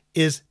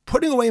 is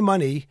putting away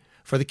money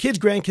for the kids,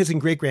 grandkids,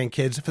 and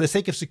great-grandkids for the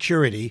sake of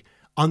security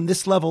on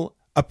this level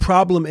a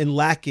problem in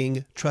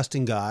lacking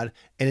trusting God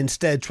and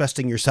instead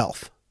trusting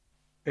yourself?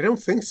 I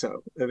don't think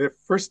so.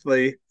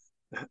 Firstly,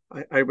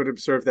 I would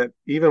observe that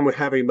even with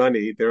having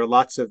money, there are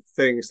lots of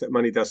things that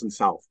money doesn't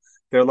solve.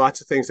 There are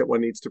lots of things that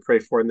one needs to pray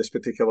for in this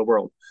particular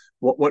world.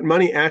 What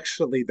money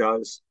actually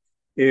does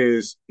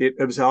is it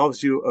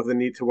absolves you of the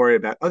need to worry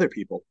about other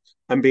people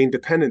and being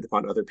dependent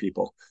upon other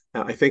people.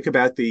 Now, I think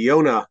about the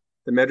Yonah,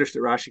 the Medrash that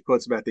Rashi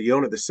quotes about the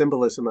Yonah, the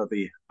symbolism of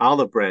the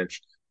olive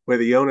branch, where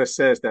the Yonah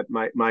says that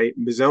my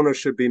mizono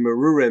should be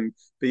merurim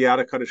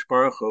biyad HaKadosh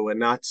Baruch Hu and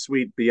not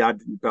sweet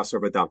biyad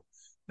basar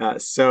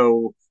v'dam.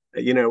 So,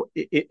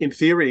 in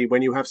theory,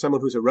 when you have someone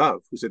who's a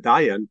Rav, who's a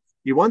Dayan,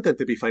 you want them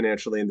to be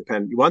financially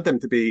independent. You want them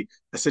to be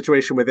a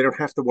situation where they don't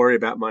have to worry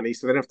about money,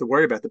 so they don't have to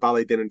worry about the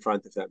Balei Din in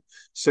front of them.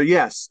 So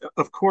yes,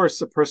 of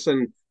course, a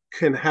person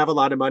can have a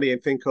lot of money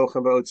and think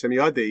Kochem v'Otzem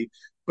Yadi,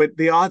 But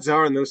the odds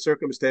are in those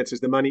circumstances,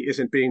 the money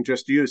isn't being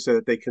just used so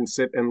that they can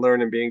sit and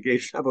learn and be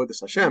engaged in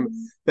Avodas Hashem.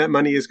 That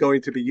money is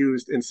going to be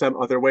used in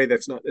some other way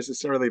that's not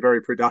necessarily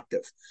very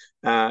productive.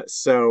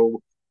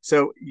 So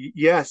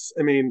yes,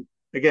 I mean,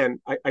 again,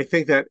 I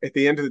think that at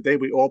the end of the day,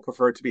 we all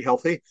prefer to be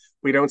healthy.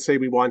 We don't say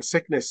we want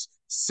sickness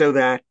so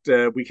that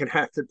we can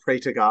have to pray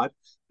to God.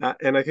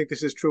 And I think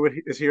this is true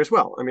is here as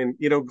well. I mean,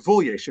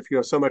 Gvul, if you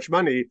have so much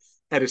money,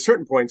 at a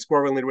certain point,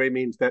 squirreling away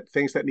means that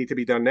things that need to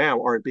be done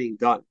now aren't being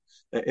done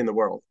in the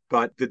world.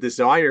 But the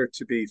desire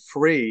to be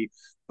free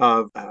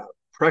of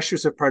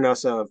pressures of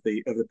parnasa, of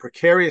the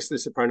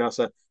precariousness of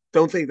parnasa,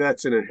 don't think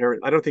that's an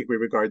inherent. I don't think we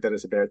regard that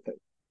as a bad thing.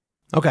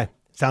 Okay,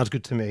 sounds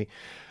good to me.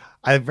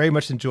 I very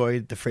much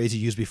enjoyed the phrase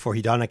you used before,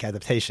 hedonic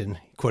adaptation,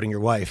 quoting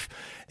your wife.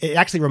 It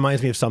actually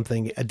reminds me of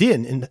something, a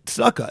din in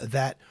tzedakah,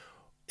 that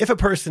if a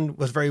person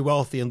was very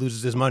wealthy and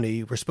loses his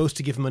money, we're supposed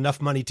to give him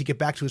enough money to get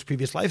back to his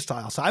previous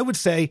lifestyle. So I would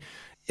say,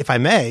 if I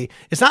may,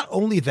 it's not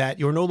only that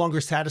you're no longer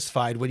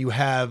satisfied when you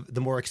have the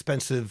more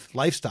expensive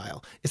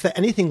lifestyle. It's that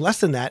anything less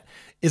than that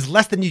is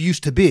less than you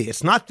used to be.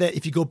 It's not that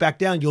if you go back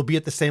down, you'll be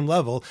at the same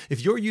level.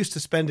 If you're used to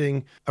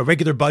spending a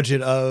regular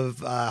budget of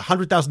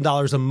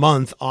 $100,000 a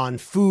month on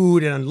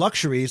food and on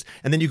luxuries,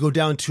 and then you go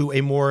down to a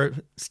more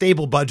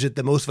stable budget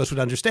that most of us would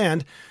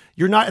understand,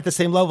 you're not at the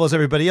same level as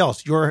everybody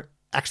else. You're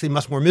actually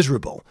much more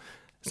miserable.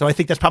 So I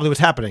think that's probably what's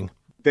happening.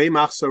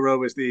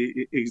 Ve'machsaro is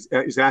the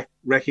exact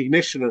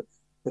recognition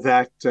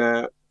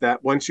that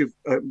once you've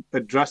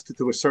adjusted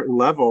to a certain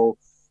level,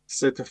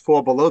 so to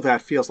fall below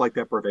that feels like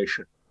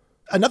deprivation.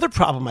 Another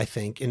problem, I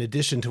think, in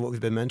addition to what we've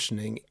been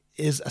mentioning,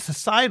 is a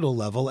societal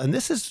level, and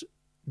this is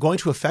going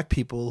to affect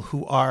people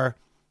who are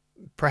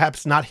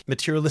perhaps not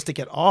materialistic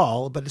at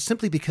all, but it's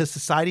simply because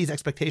society's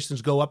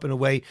expectations go up in a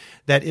way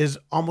that is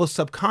almost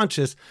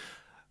subconscious.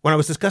 When I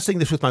was discussing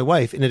this with my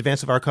wife in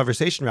advance of our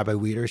conversation, Rabbi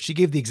Wieder, she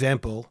gave the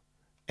example,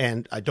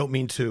 and I don't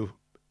mean to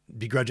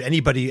begrudge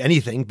anybody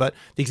anything, but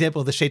the example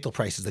of the sheitel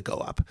prices that go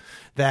up.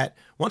 That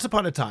once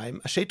upon a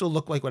time, a sheitel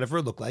looked like whatever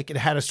it looked like. It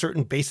had a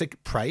certain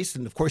basic price,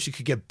 and of course you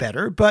could get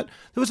better, but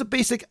there was a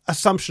basic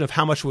assumption of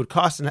how much it would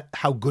cost and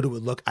how good it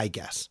would look, I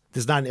guess.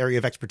 This is not an area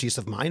of expertise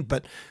of mine,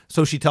 but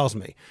so she tells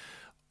me.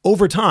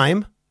 Over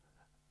time,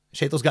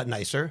 sheitels got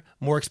nicer,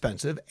 more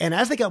expensive. And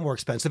as they got more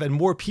expensive and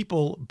more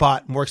people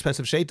bought more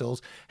expensive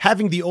sheitels,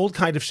 having the old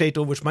kind of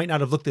sheitel, which might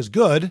not have looked as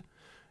good,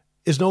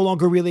 is no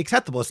longer really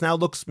acceptable. It now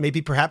looks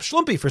maybe perhaps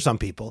schlumpy for some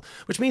people,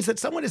 which means that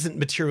someone isn't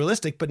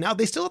materialistic, but now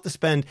they still have to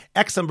spend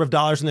X number of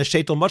dollars in a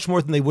sheitel, much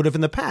more than they would have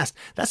in the past.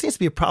 That seems to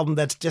be a problem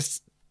that's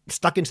just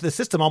stuck into the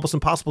system, almost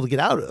impossible to get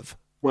out of.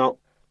 Well,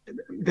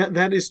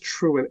 that is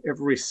true in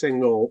every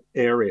single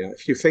area.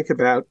 If you think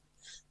about,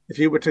 if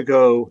you were to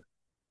go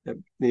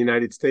in the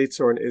United States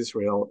or in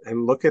Israel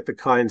and look at the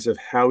kinds of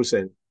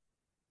housing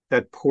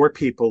that poor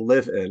people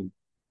live in,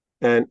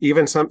 and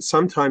even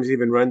sometimes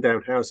even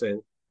rundown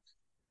housing,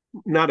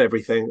 not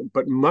everything,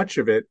 but much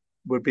of it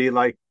would be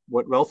like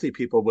what wealthy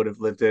people would have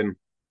lived in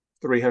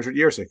 300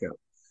 years ago.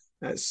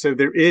 So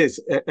there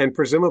is, and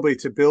presumably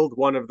to build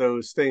one of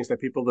those things that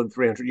people did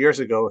 300 years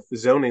ago, if the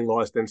zoning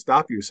laws didn't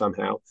stop you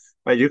somehow,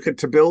 right? You could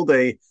to build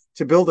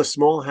a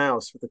small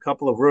house with a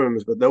couple of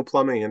rooms with no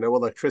plumbing and no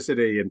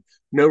electricity and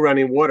no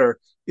running water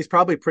is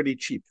probably pretty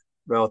cheap,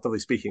 relatively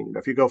speaking.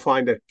 If you go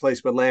find a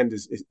place where land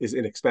is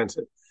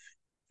inexpensive.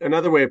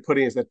 Another way of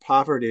putting it is that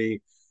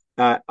poverty,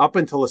 up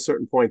until a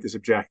certain point, is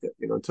objective.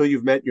 Until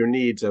you've met your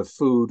needs of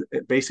food,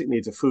 basic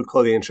needs of food,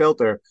 clothing, and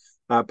shelter,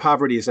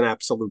 poverty is an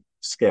absolute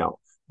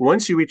scale.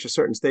 Once you reach a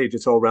certain stage,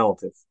 it's all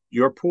relative.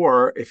 You're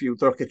poor if you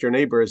look at your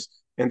neighbors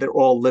and they're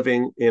all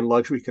living in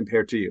luxury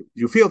compared to you.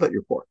 You feel that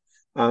you're poor.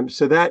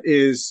 So that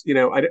is,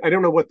 I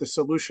don't know what the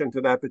solution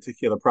to that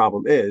particular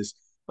problem is,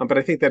 but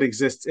I think that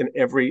exists in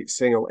every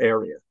single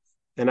area.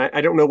 And I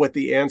don't know what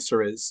the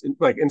answer is.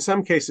 Like in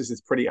some cases,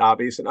 it's pretty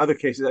obvious. In other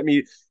cases, I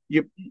mean,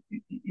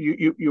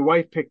 your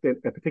wife picked a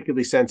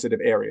particularly sensitive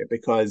area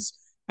because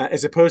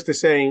as opposed to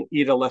saying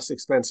eat a less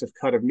expensive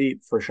cut of meat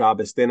for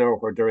Shabbos dinner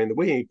or during the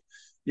week,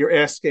 you're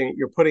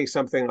putting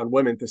something on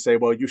women to say,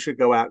 well, you should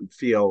go out and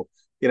feel,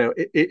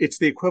 it's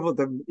the equivalent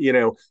of,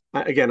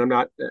 again, I'm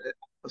not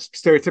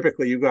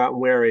stereotypically, you go out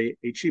and wear a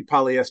cheap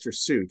polyester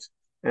suit,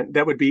 and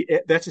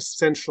that's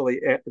essentially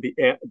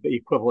the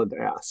equivalent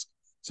to ask.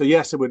 So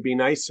yes, it would be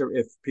nicer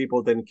if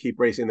people didn't keep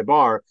raising the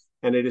bar,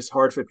 and it is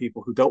hard for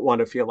people who don't want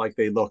to feel like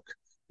they look,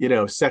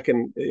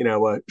 second,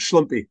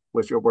 schlumpy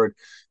was your word.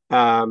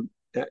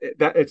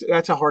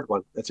 That's a hard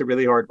one. That's a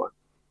really hard one.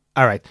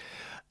 All right.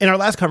 In our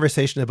last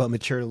conversation about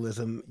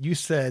materialism, you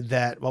said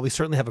that while we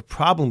certainly have a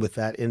problem with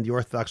that in the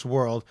Orthodox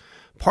world,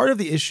 part of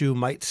the issue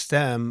might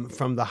stem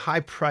from the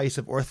high price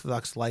of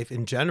Orthodox life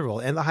in general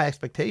and the high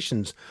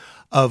expectations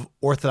of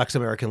Orthodox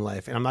American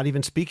life. And I'm not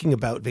even speaking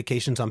about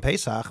vacations on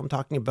Pesach. I'm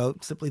talking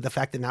about simply the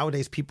fact that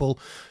nowadays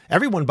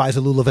everyone buys a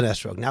lulav and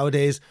esrog.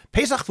 Nowadays,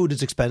 Pesach food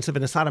is expensive,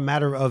 and it's not a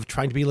matter of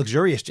trying to be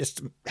luxurious.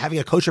 Just having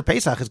a kosher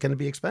Pesach is going to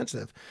be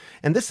expensive.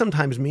 And this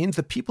sometimes means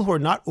that people who are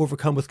not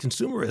overcome with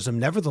consumerism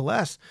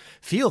nevertheless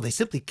feel they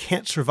simply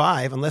can't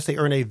survive unless they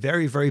earn a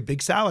very, very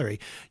big salary.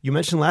 You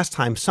mentioned last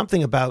time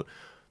something about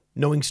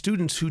knowing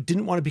students who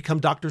didn't want to become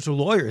doctors or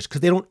lawyers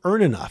because they don't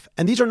earn enough.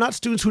 And these are not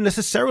students who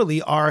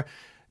necessarily are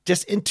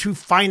just into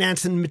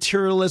finance and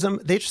materialism.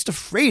 They're just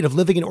afraid of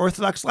living an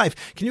Orthodox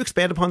life. Can you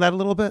expand upon that a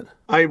little bit?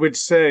 I would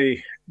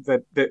say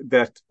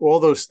that all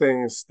those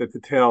things, that the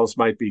details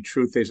might be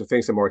true, things are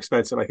things that are more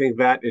expensive. I think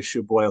that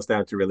issue boils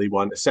down to really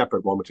a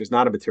separate one, which is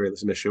not a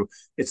materialism issue.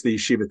 It's the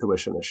yeshiva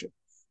tuition issue.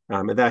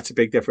 And that's a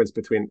big difference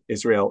between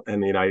Israel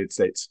and the United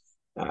States.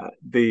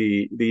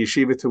 The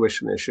yeshiva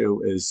tuition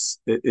issue is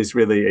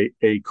really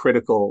a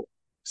critical,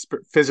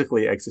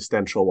 physically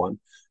existential one,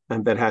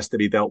 and that has to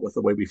be dealt with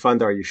the way we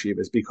fund our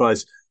yeshivas.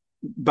 Because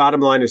bottom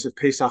line is, if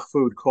Pesach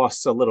food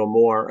costs a little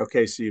more,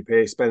 okay, so you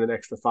spend an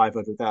extra $500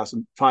 or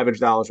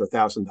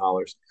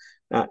 $1,000,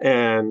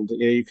 and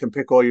you can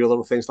pick all your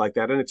little things like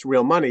that, and it's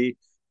real money.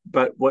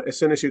 But as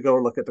soon as you go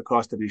and look at the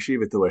cost of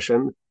yeshiva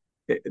tuition,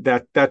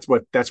 that's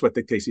what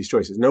dictates these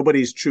choices.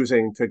 Nobody's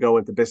choosing to go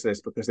into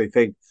business because they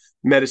think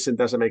medicine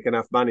doesn't make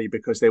enough money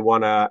because they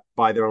want to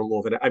buy their own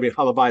lulav. I mean,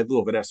 halavai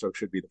lulav and esrog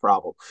should be the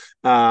problem.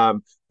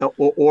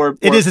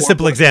 It is a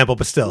simple example,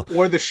 but still.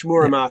 Or the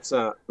shmura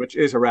matzah, which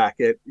is a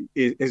racket,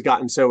 has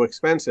gotten so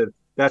expensive.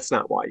 That's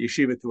not why.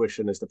 Yeshiva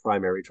tuition is the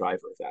primary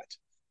driver of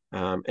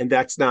that, and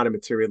that's not a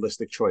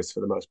materialistic choice for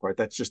the most part.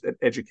 That's just an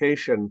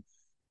education.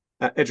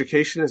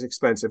 Education is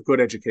expensive. Good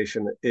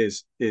education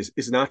is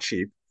not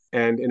cheap.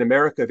 And in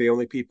America, the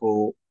only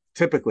people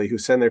typically who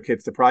send their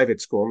kids to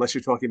private school, unless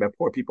you're talking about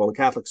poor people in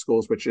Catholic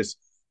schools, which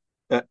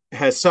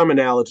has some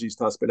analogies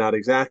to us, but not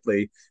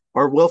exactly,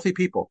 are wealthy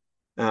people.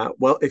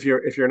 Well, if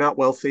you're not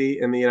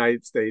wealthy in the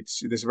United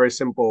States, there's a very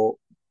simple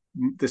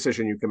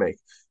decision you can make.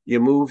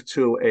 You move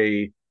to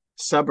a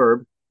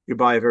suburb, you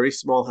buy a very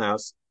small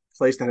house,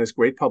 place that has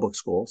great public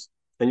schools,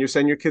 and you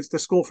send your kids to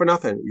school for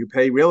nothing. You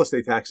pay real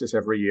estate taxes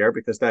every year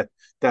because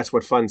that's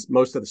what funds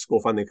most of the school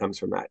funding comes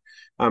from that.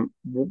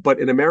 But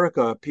in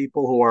America,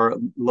 people who are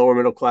lower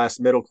middle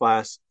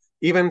class,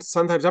 even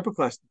sometimes upper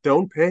class,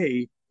 don't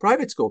pay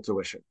private school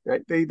tuition.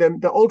 Right?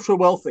 The ultra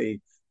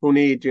wealthy who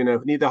need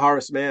the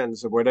Horace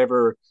Manns or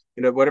whatever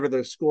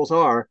the schools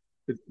are,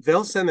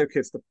 they'll send their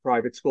kids to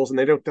private schools,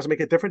 and doesn't make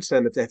a difference to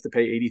them if they have to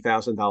pay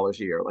 $80,000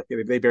 a year. Like,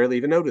 they barely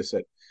even notice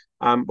it.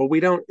 But we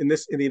don't in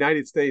the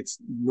United States,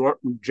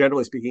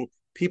 generally speaking,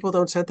 people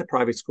don't send to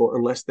private school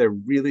unless they're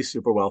really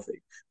super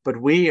wealthy. But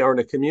we are in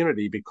a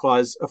community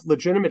because of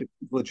legitimate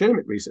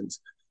reasons.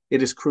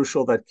 It is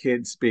crucial that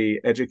kids be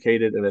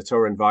educated in a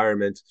Torah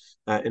environment,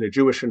 in a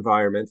Jewish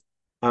environment,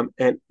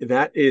 and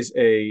that is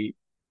a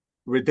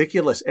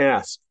ridiculous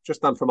ask,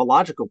 just from a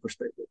logical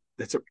perspective.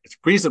 It's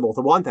reasonable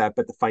to want that,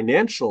 but the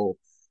financial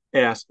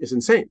ask is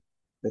insane.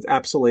 It's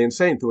absolutely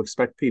insane to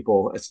expect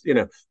people.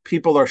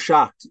 People are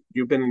shocked.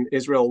 You've been in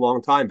Israel a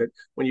long time, but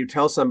when you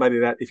tell somebody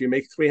that if you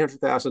make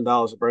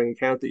 $300,000 in Bergen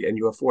County and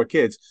you have 4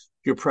 kids,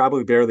 you're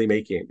probably barely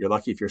making it. You're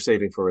lucky if you're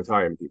saving for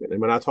retirement even.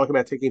 And we're not talking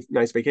about taking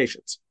nice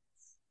vacations.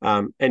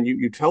 And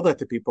you tell that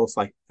to people, it's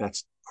like,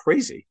 that's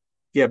crazy.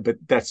 Yeah, but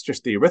that's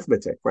just the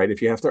arithmetic, right?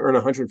 If you have to earn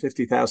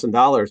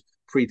 $150,000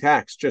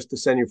 pre-tax just to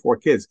send your 4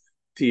 kids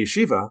to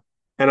yeshiva,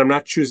 and I'm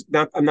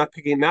not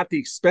picking not the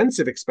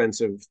expensive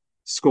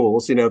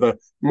schools, the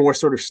more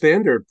sort of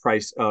standard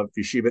price of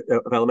yeshiva,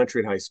 of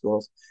elementary and high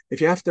schools.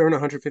 If you have to earn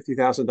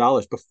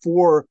 $150,000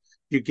 before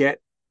you get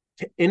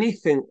to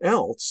anything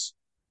else,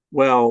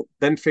 well,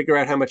 then figure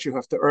out how much you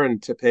have to earn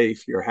to pay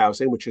for your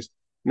housing, which is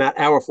not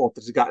our fault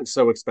that it's gotten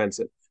so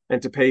expensive,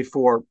 and to pay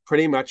for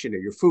pretty much,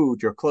 your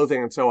food, your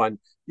clothing, and so on.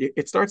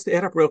 It starts to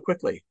add up real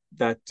quickly.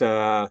 That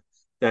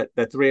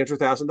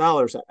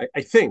 $300,000,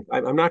 I think,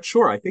 I'm not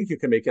sure. I think you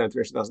can make it on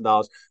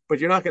 $300,000, but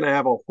you're not going to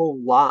have a whole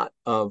lot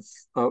of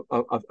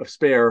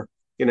spare,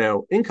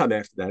 income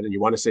after that. And you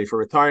want to save for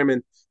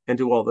retirement and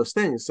do all those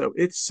things. So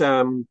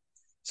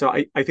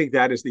I think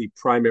that is the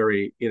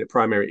primary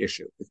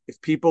issue.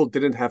 If people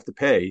didn't have to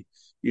pay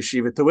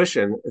yeshiva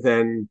tuition,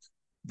 then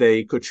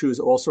they could choose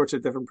all sorts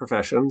of different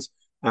professions,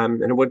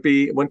 and it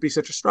wouldn't be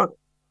such a struggle.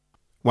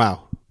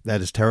 Wow,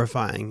 that is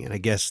terrifying. And I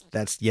guess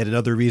that's yet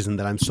another reason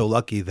that I'm so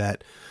lucky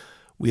that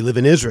we live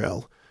in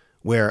Israel,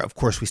 where, of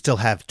course, we still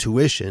have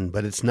tuition,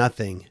 but it's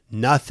nothing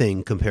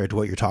compared to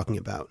what you're talking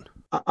about.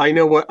 I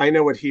know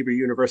what Hebrew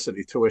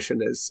University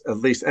tuition is, at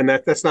least, and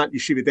that's not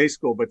yeshiva day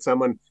school, but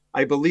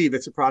I believe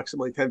it's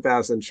approximately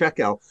 10,000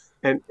 shekel,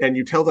 and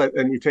you tell that,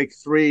 and you take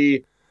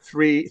three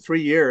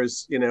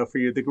years, for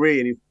your degree,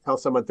 and you tell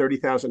someone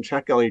 30,000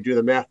 shekel, and you do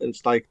the math, and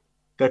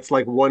that's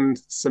like one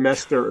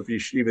semester of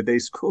yeshiva day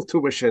school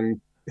tuition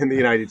in the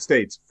United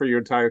States for your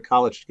entire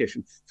college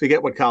education.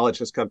 Forget what college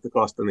has come to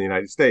cost in the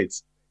United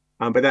States.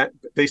 But that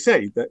they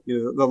say that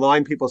the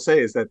line people say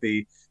is that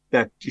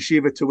that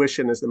yeshiva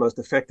tuition is the most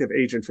effective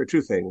agent for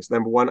 2 things.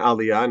 Number 1,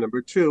 aliyah.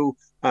 Number 2,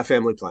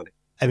 family planning.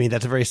 I mean,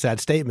 that's a very sad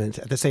statement.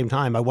 At the same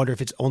time, I wonder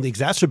if it's only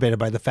exacerbated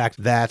by the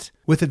fact that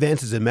with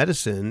advances in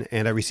medicine,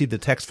 and I received a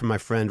text from my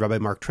friend Rabbi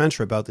Mark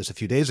Trencher about this a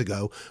few days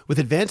ago, with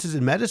advances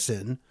in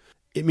medicine,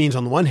 it means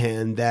on the one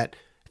hand that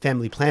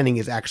family planning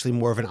is actually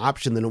more of an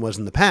option than it was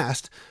in the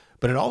past,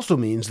 but it also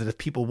means that if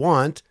people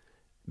want,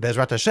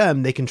 Bezrat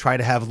Hashem, they can try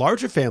to have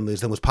larger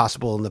families than was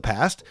possible in the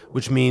past,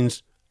 which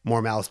means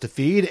more mouths to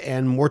feed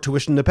and more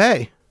tuition to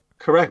pay.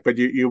 Correct, but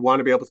you want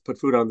to be able to put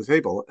food on the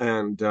table,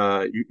 and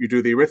you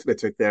do the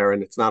arithmetic there,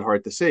 and it's not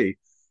hard to see,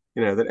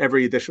 that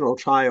every additional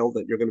child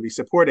that you're going to be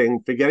supporting,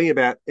 forgetting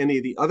about any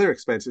of the other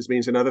expenses,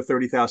 means another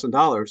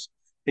 $30,000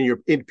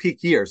 in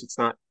peak years. It's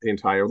not the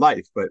entire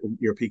life, but in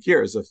your peak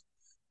years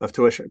of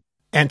tuition.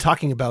 And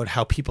talking about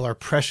how people are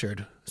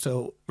pressured.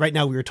 So right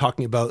now we were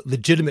talking about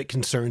legitimate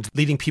concerns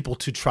leading people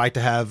to try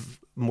to have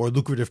more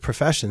lucrative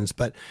professions,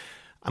 but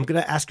I'm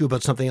going to ask you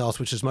about something else,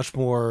 which is much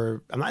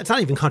more, it's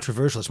not even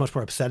controversial, it's much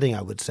more upsetting,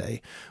 I would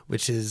say,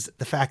 which is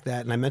the fact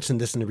that, and I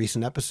mentioned this in a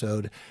recent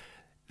episode,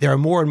 there are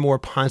more and more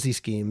Ponzi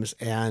schemes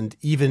and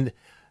even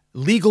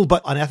legal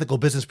but unethical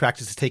business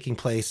practices taking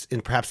place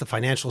in perhaps the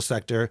financial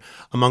sector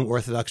among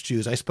Orthodox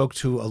Jews. I spoke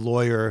to a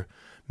lawyer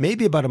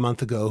maybe about a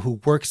month ago who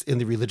works in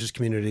the religious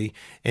community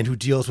and who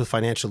deals with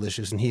financial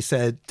issues. And he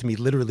said to me,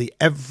 literally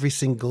every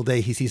single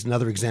day, he sees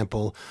another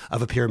example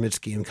of a pyramid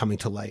scheme coming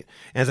to light.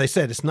 And as I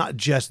said, it's not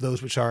just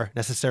those which are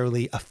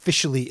necessarily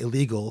officially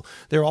illegal.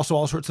 There are also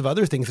all sorts of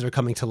other things that are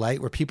coming to light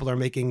where people are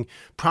making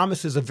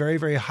promises of very,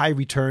 very high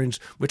returns,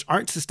 which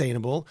aren't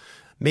sustainable.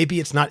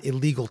 Maybe it's not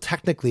illegal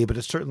technically, but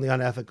it's certainly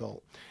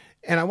unethical.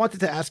 And I wanted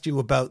to ask you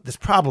about this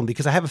problem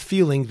because I have a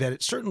feeling that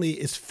it certainly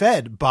is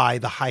fed by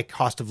the high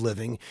cost of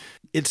living.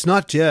 It's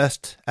not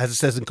just, as it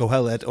says in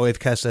Kohelet, Oev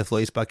Kesef, Lo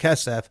Yispa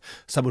Kesef,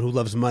 someone who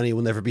loves money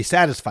will never be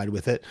satisfied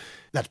with it.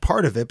 That's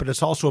part of it, but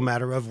it's also a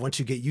matter of once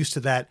you get used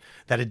to that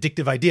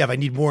addictive idea of I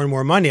need more and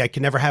more money, I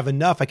can never have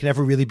enough, I can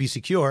never really be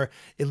secure,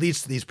 it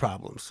leads to these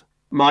problems.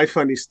 My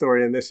funny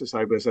story in this is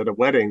I was at a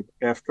wedding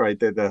after I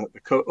did the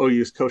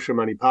OU's Kosher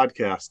Money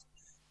podcast.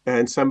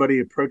 And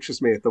somebody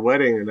approaches me at the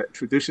wedding and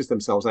introduces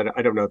themselves. I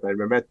don't know if I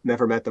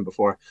never met them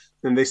before.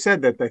 And they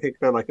said that they think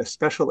they're like a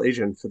special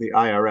agent for the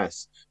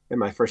IRS. And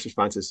my first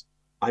response is,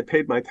 I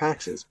paid my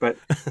taxes. But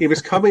he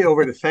was coming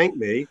over to thank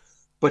me.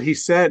 But he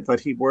said that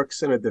he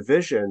works in a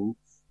division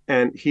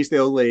and he's the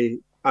only,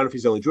 I don't know if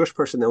he's the only Jewish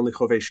person, the only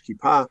Chovesh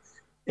Kippah.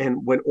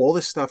 And when all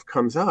this stuff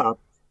comes up,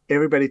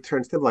 everybody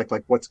turns to him like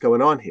what's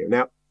going on here?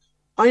 Now,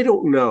 I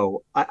don't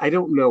know. I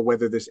don't know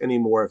whether there's any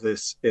more of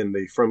this in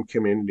the Frum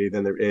community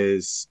than there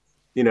is,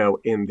 in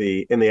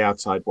the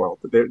outside world.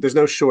 There's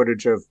no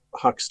shortage of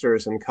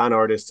hucksters and con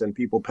artists and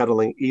people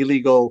peddling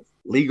illegal,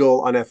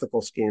 legal,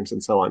 unethical schemes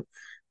and so on.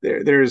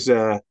 There's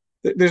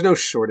no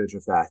shortage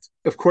of that.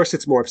 Of course,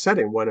 it's more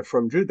upsetting when a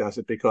Frum Jew does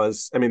it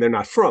because, they're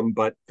not Frum,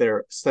 but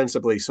they're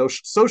ostensibly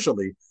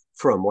socially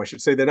Frum, or I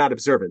should say they're not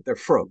observant. They're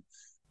Frum.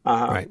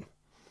 Right.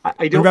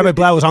 I don't. When Rabbi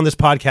Blau was on this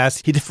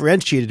podcast, he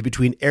differentiated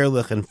between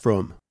Ehrlich and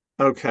Frum.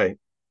 Okay,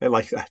 I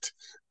like that.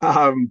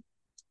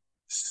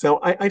 So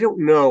I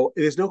don't know.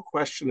 There's no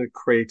question it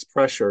creates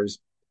pressures,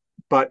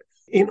 but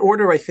in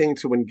order, I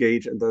think, to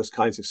engage in those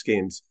kinds of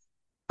schemes,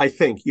 I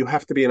think you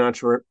have to be an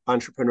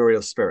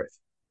entrepreneurial spirit.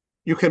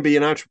 You can be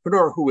an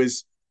entrepreneur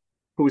who's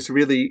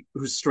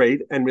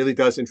straight and really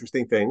does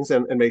interesting things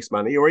and makes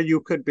money, or you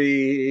could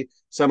be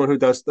someone who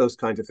does those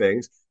kinds of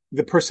things.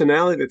 The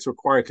personality that's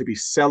required to be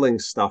selling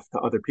stuff to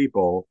other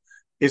people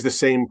is the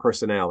same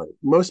personality.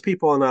 Most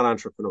people are not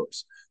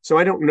entrepreneurs. So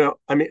I don't know.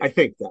 I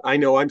think that. I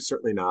know I'm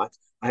certainly not.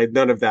 I had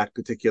none of that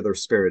particular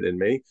spirit in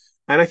me.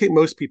 And I think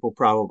most people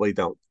probably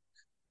don't.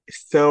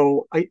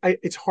 So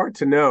it's hard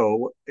to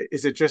know.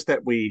 Is it just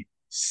that we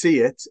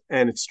see it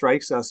and it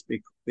strikes us,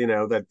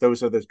 that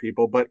those are those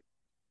people, but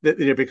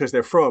because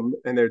they're Frum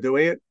and they're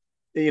doing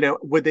it,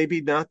 would they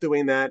be not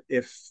doing that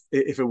if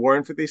it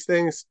weren't for these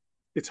things?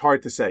 It's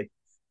hard to say.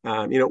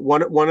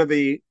 One of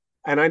the,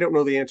 and I don't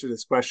know the answer to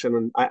this question,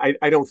 and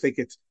I don't think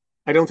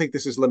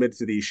this is limited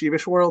to the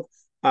yeshivish world,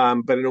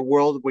 but in a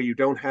world where you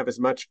don't have as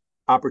much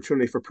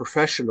opportunity for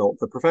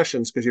the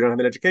professions because you don't have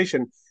an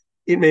education,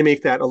 it may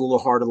make that a little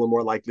harder, a little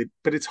more likely,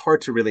 but it's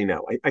hard to really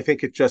know. I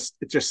think it just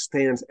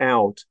stands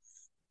out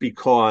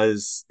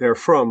because they're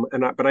Frum,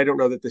 but I don't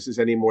know that this is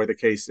any more the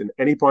case in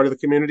any part of the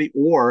community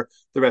or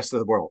the rest of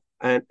the world.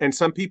 And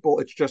some people,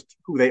 it's just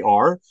who they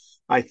are.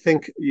 I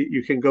think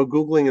you can go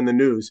Googling in the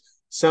news.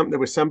 There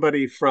was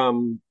somebody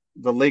from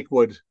the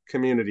Lakewood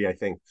community, I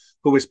think,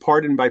 who was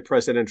pardoned by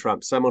President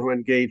Trump, someone who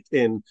engaged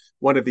in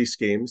one of these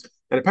schemes.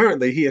 And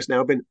apparently he has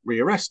now been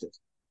rearrested.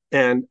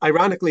 And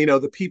ironically,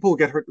 the people who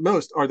get hurt the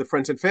most are the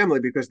friends and family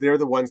because they're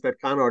the ones that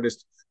con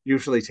artists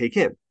usually take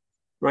in.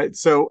 Right.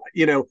 So,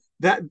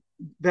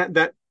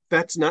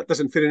 that's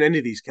doesn't fit in any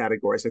of these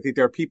categories. I think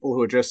there are people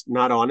who are just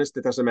not honest.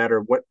 It doesn't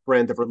matter what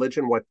brand of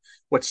religion,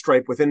 what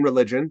stripe within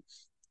religion.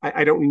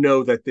 I don't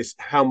know that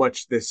how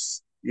much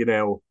this,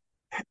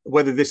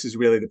 whether this is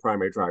really the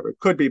primary driver. It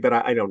could be, but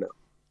I don't know.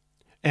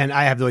 And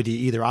I have no idea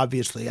either,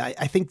 obviously. I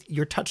think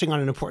you're touching on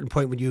an important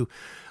point when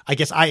I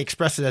guess I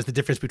express it as the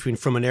difference between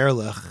Frum and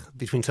Ehrlich,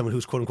 between someone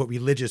who's quote unquote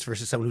religious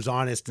versus someone who's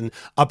honest and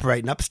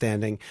upright and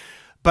upstanding.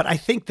 But I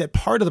think that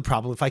part of the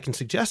problem, if I can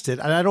suggest it,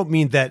 and I don't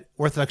mean that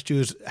Orthodox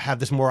Jews have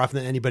this more often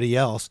than anybody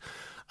else,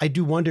 I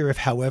do wonder if,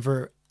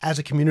 however, as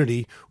a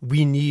community,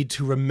 we need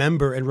to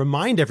remember and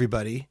remind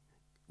everybody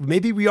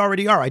maybe we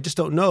already are, I just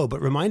don't know,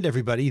 but remind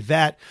everybody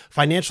that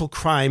financial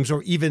crimes,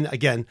 or even,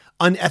 again,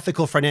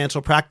 unethical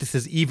financial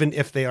practices, even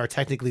if they are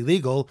technically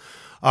legal,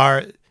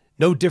 are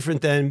no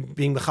different than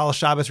being Mechal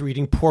Shabbos or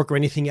eating pork or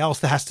anything else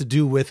that has to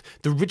do with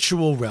the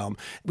ritual realm.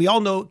 We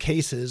all know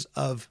cases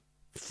of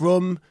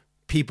from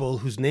people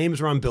whose names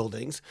are on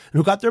buildings and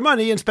who got their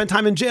money and spent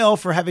time in jail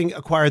for having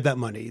acquired that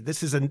money.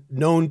 This is a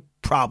known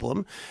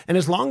problem. And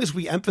as long as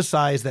we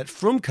emphasize that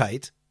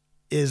frumkeit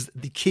is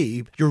the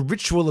key, your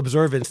ritual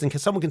observance, then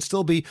someone can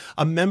still be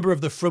a member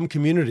of the frum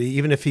community,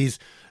 even if he's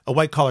a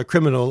white-collar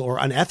criminal or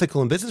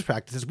unethical in business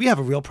practices, we have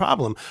a real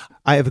problem.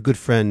 I have a good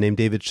friend named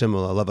David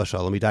Schimmel, alav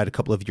shalom. He died a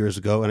couple of years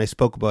ago, and I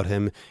spoke about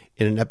him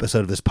in an episode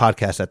of this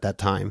podcast at that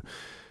time.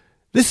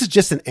 This is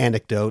just an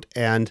anecdote,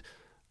 and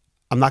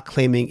I'm not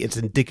claiming it's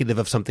indicative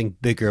of something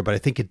bigger, but I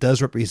think it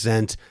does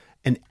represent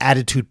an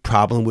attitude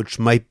problem which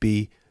might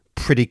be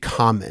pretty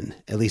common.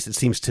 At least it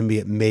seems to me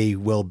it may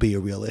well be a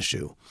real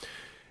issue.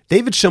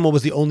 David Schimmel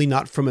was the only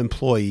not-from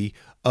employee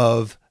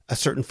of a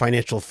certain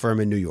financial firm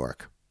in New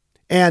York.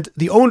 And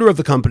the owner of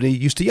the company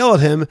used to yell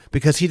at him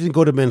because he didn't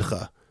go to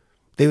Mincha.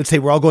 They would say,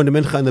 we're all going to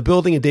Mincha in the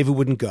building, and David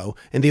wouldn't go.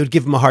 And they would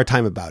give him a hard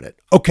time about it.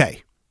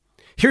 Okay,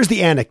 here's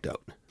the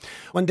anecdote.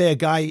 One day a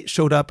guy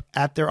showed up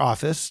at their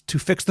office to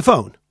fix the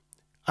phone.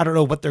 I don't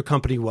know what their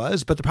company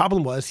was, but the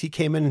problem was he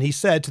came in and he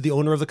said to the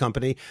owner of the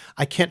company,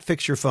 I can't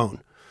fix your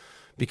phone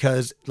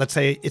because let's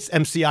say it's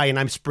MCI and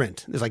I'm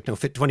Sprint. It was like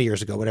 20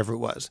 years ago, whatever it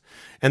was.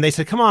 And they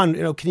said, come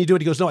on, can you do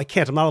it? He goes, no, I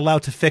can't. I'm not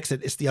allowed to fix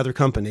it. It's the other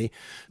company.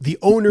 The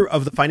owner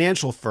of the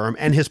financial firm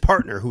and his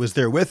partner who was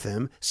there with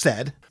him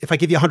said, if I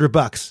give you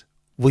 $100,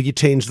 will you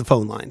change the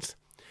phone lines?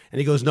 And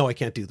he goes, no, I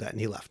can't do that. And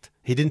he left.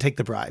 He didn't take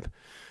the bribe.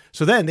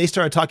 So then they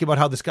started talking about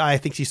how this guy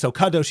thinks he's so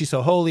kadosh, he's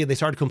so holy, and they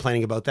started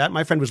complaining about that.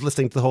 My friend was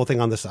listening to the whole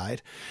thing on the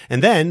side.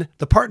 And then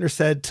the partner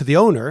said to the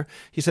owner,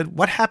 he said,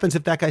 what happens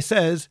if that guy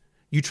says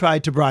you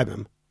tried to bribe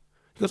him?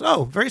 He goes,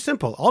 oh, very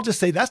simple. I'll just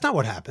say that's not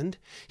what happened.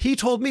 He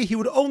told me he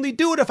would only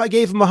do it if I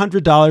gave him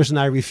 $100 and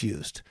I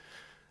refused.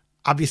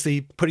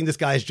 Obviously putting this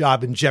guy's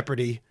job in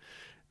jeopardy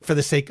for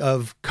the sake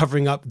of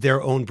covering up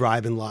their own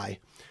bribe and lie.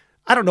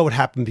 I don't know what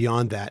happened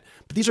beyond that,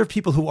 but these are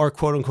people who are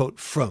quote unquote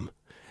frum.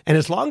 And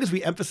as long as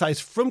we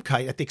emphasize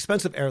frumkeit at the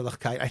expense of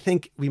ehrlichkeit, I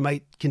think we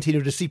might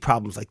continue to see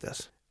problems like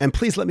this. And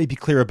please let me be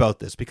clear about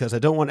this because I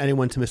don't want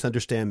anyone to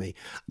misunderstand me.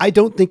 I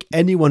don't think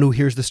anyone who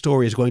hears the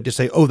story is going to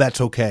say, oh, that's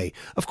okay.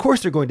 Of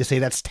course they're going to say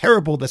that's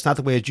terrible. That's not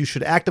the way a Jew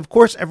should act. Of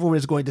course everyone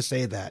is going to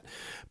say that.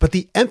 But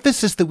the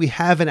emphasis that we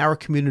have in our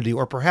community,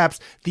 or perhaps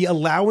the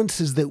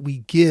allowances that we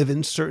give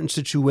in certain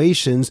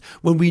situations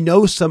when we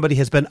know somebody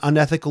has been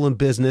unethical in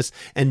business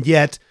and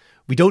yet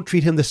we don't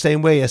treat him the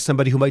same way as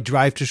somebody who might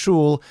drive to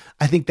shul,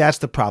 I think that's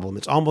the problem.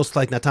 It's almost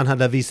like Natan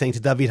HaNavi saying to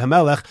David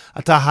HaMelech,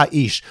 Ata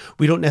haish.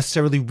 We don't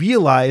necessarily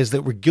realize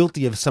that we're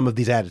guilty of some of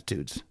these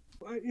attitudes.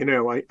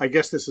 I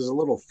guess this is a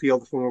little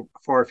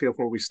far field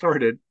from where we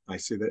started. I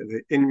see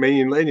that in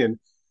Mayin Lenyon,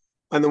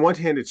 on the one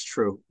hand, it's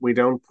true. We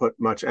don't put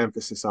much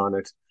emphasis on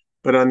it.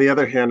 But on the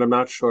other hand, I'm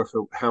not sure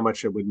how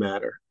much it would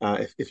matter.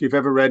 If you've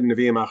ever read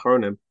Nevi'im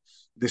Achronim,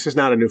 this is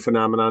not a new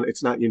phenomenon.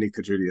 It's not unique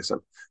to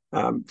Judaism.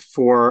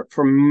 For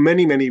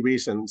many, many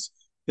reasons,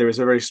 there is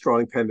a very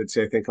strong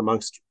tendency, I think,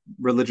 amongst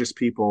religious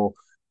people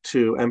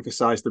to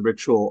emphasize the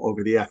ritual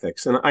over the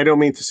ethics. And I don't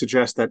mean to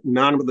suggest that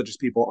non-religious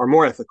people are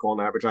more ethical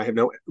on average. I have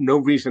no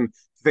reason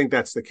to think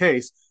that's the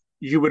case.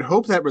 You would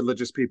hope that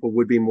religious people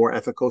would be more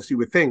ethical, so you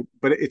would think,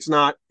 but it's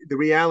not. The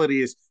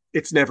reality is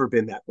it's never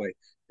been that way.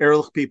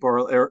 Ehrlich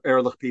people are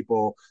Ehrlich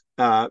people.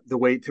 The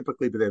way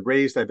typically they're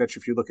raised, I bet you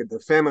if you look at their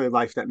family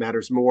life, that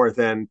matters more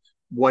than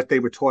what they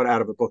were taught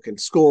out of a book in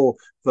school.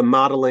 The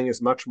modeling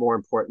is much more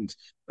important.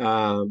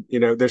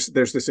 There's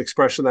this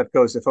expression that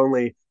goes, if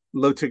only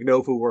Lo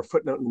Tignovu were a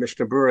footnote in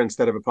Mishnah Berurah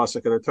instead of a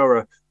pasuk in the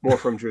Torah, more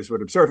from Jews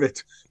would observe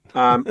it.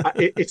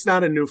 It's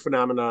not a new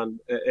phenomenon.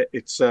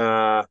 It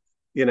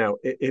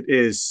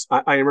is.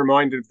 I am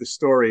reminded of the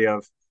story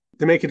of,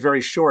 to make it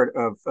very short,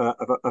 of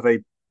a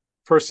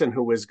person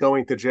who was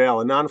going to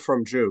jail, a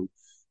non-from Jew,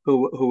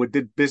 who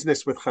did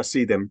business with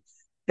Hasidim,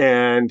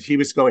 and he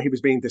was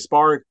being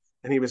disbarred,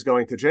 and he was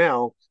going to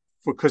jail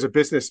because of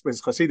business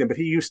with Hasidim. But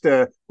he used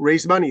to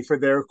raise money for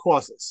their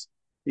causes.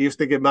 He used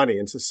to give money,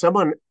 and so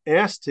someone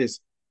asked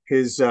his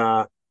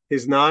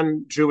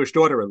non-Jewish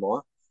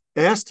daughter-in-law,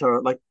 asked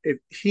her, like, if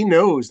he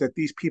knows that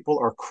these people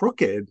are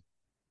crooked,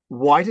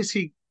 why does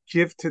he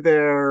give to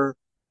their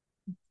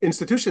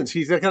institutions?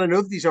 He's not going to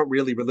know that these aren't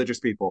really religious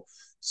people.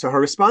 So her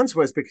response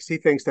was, because he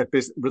thinks that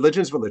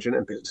religion is religion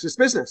and business is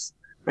business.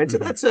 Right?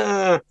 Mm-hmm. So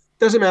that's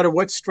doesn't matter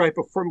what stripe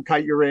of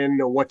frumkeit you're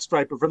in or what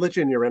stripe of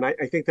religion you're in. I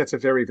think that's a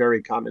very,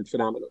 very common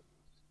phenomenon,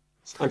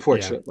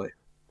 unfortunately.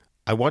 Yeah.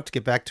 I want to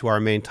get back to our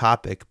main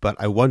topic, but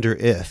I wonder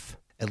if,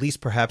 at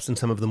least perhaps in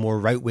some of the more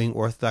right-wing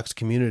Orthodox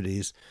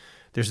communities,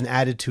 there's an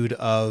attitude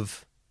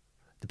of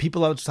the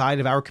people outside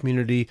of our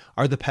community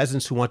are the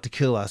peasants who want to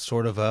kill us,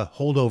 sort of a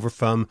holdover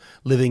from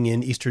living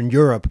in Eastern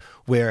Europe,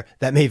 where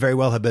that may very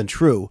well have been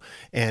true.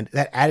 And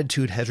that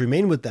attitude has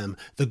remained with them.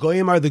 The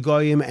goyim are the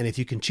goyim, and if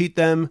you can cheat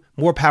them,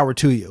 more power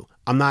to you.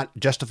 I'm not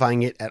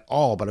justifying it at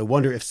all, but I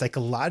wonder if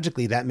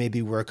psychologically that may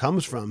be where it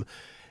comes from.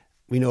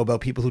 We know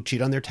about people who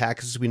cheat on their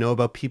taxes. We know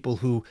about people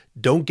who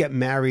don't get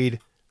married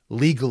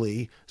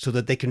legally so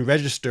that they can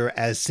register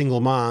as single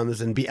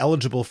moms and be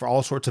eligible for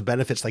all sorts of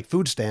benefits like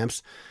food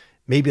stamps.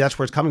 Maybe that's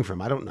where it's coming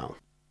from. I don't know.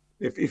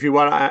 If you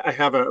want, I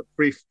have a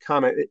brief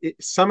comment.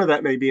 Some of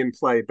that may be in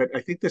play, but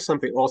I think there's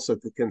something also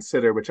to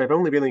consider, which I've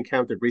only really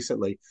encountered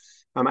recently.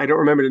 I don't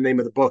remember the name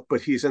of the book,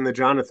 but he's in the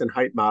Jonathan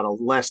Haidt model.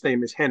 The last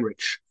name is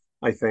Henrich,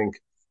 I think.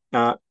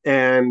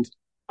 And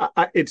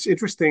it's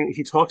interesting.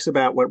 He talks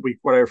about what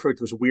I refer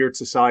to as weird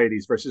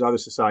societies versus other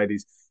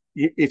societies.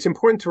 It's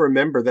important to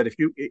remember that if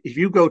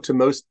you go to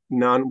most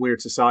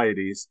non-weird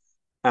societies,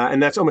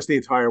 and that's almost the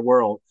entire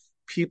world,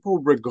 people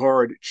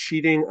regard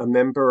cheating a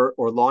member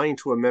or lying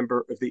to a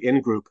member of the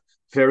in-group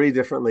very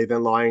differently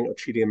than lying or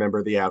cheating a member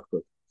of the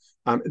out-group.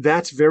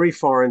 That's very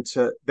foreign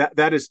to that.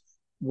 That is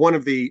one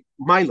of the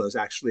milos,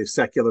 actually, of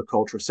secular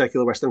culture,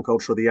 secular Western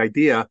culture, the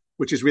idea,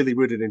 which is really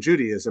rooted in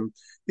Judaism,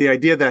 the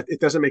idea that it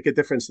doesn't make a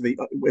difference to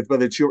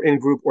whether it's your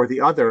in-group or the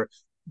other.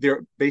 There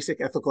are basic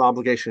ethical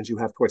obligations you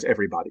have towards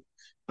everybody.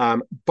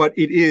 But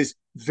it is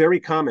very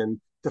common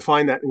to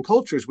find that in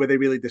cultures where they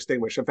really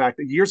distinguish. In fact,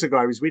 years ago,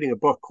 I was reading a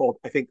book called,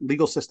 I think,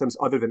 Legal Systems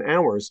Other Than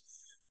Ours,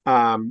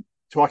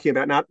 talking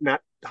about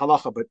not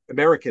halacha, but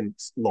American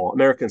law,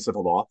 American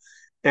civil law.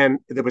 And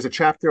there was a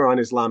chapter on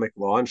Islamic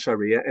law and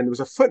Sharia, and there was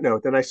a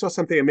footnote. And I saw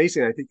something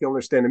amazing. I think you'll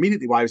understand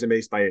immediately why I was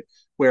amazed by it,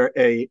 where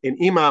an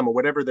imam or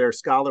whatever their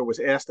scholar was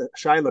asked a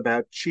shaila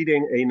about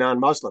cheating a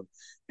non-Muslim.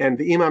 And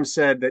the imam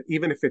said that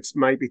even if it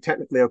might be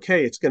technically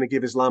okay, it's going to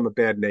give Islam a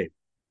bad name,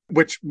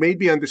 which made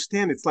me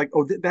understand it's like,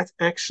 oh, that's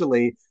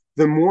actually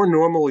the more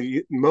normal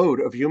mode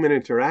of human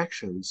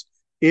interactions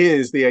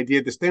is the idea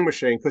of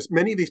distinguishing, because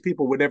many of these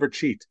people would never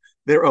cheat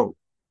their own.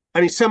 I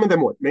mean, some of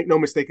them would, make no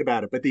mistake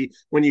about it. But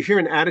when you hear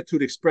an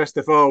attitude expressed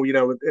of, oh,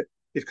 it's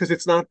because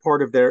it's not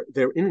part of their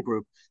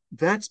in-group,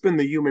 that's been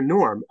the human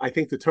norm. I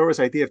think the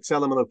Torah's idea of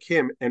Tzelem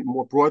Elokim, and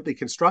more broadly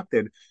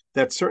constructed,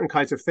 that certain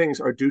kinds of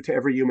things are due to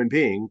every human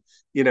being,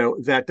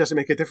 that doesn't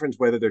make a difference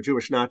whether they're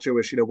Jewish, not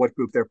Jewish, what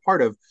group they're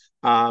part of.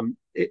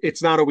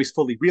 It's not always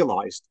fully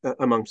realized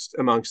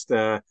amongst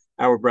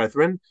our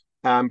brethren.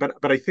 But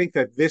I think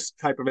that this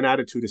type of an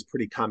attitude is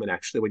pretty common,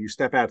 actually, when you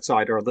step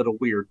outside our little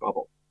weird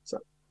bubble. So.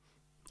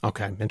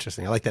 Okay,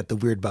 interesting. I like that, the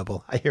weird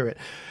bubble. I hear it.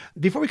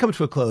 Before we come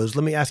to a close,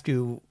 let me ask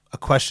you a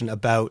question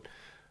about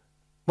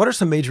what are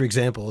some major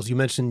examples? You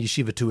mentioned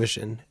yeshiva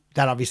tuition.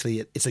 That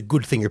obviously it's a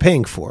good thing you're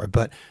paying for,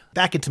 but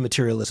back into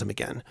materialism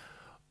again.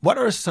 What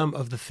are some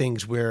of the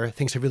things where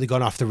things have really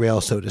gone off the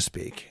rails, so to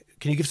speak?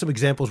 Can you give some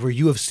examples where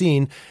you have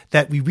seen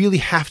that we really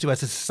have to,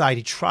 as a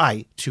society,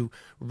 try to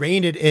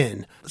rein it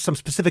in? Some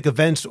specific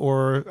events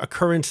or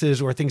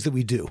occurrences or things that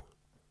we do?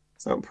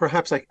 So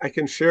perhaps I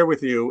can share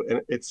with you,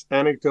 and it's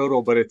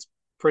anecdotal, but it's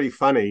pretty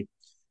funny,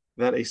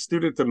 that a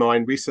student of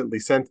mine recently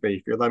sent me,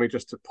 if you allow me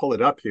just to pull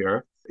it up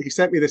here, he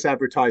sent me this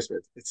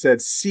advertisement. It said,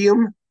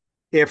 "Siyum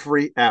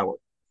every hour.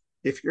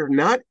 If you're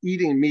not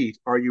eating meat,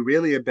 are you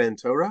really a Ben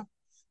Torah?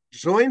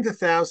 Join the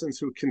thousands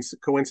who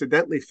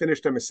coincidentally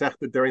finished a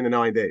Masechta during the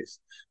 9 days."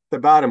 The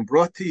bottom,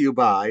 brought to you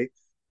by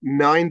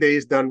 9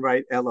 Days Done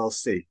Right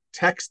LLC.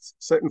 Text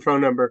certain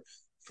phone number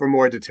for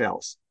more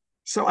details.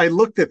 So I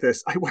looked at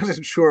this. I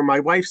wasn't sure. My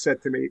wife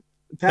said to me,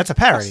 that's a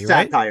parody,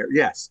 right? Satire,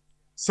 yes.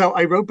 So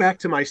I wrote back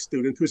to my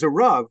student, who's a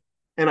Rav,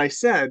 and I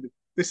said,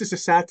 "This is a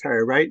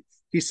satire, right?"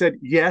 He said,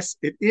 "Yes,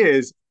 it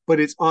is, but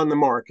it's on the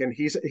mark." And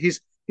he's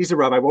a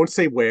Rav. I won't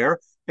say where.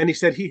 And he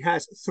said he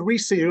has 3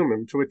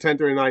 siyumim to attend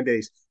during 9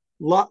 days,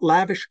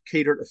 lavish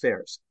catered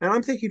affairs. And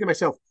I'm thinking to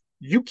myself,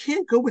 you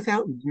can't go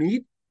without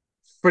meat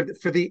for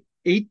the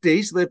 8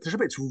 days live to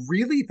Shabbat. It's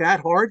really that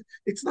hard.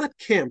 It's not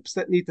camps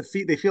that need to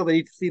feed. They feel they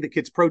need to feed the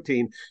kids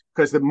protein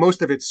because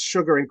most of it's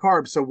sugar and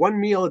carbs. So 1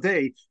 meal a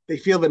day, they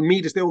feel that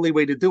meat is the only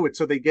way to do it.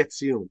 So they get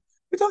siyum.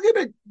 We're talking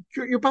about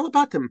your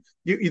balabatim.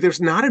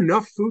 There's not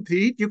enough food to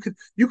eat.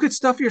 You could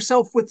stuff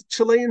yourself with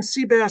Chilean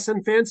sea bass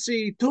and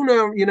fancy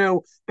tuna,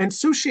 and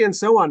sushi and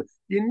so on.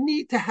 You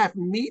need to have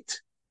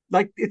meat.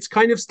 Like, it's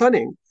kind of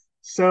stunning.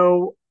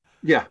 So,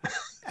 yeah.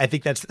 I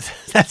think that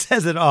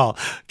says it all.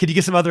 Can you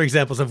give some other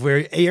examples of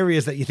where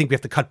areas that you think we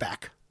have to cut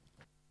back?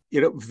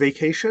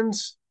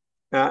 Vacations.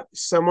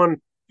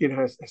 Someone,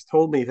 has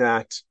told me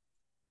that,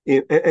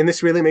 and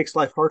this really makes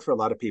life hard for a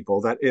lot of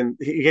people, that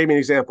he gave me an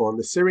example in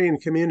the Syrian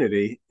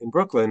community in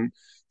Brooklyn.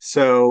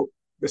 So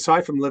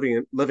aside from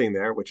living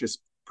there, which is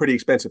pretty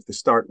expensive to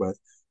start with,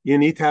 you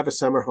need to have a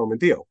summer home and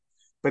deal.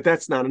 But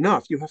that's not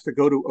enough. You have to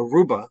go to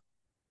Aruba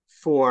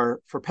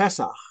for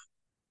Pesach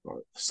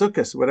or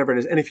Sukkot, whatever it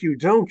is. And if you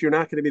don't, you're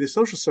not going to be the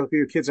social circle.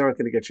 Your kids aren't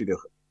going to get you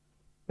duchen.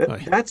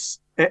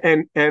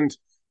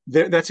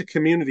 That's a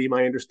community.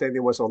 My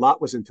understanding was a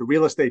lot was into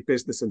real estate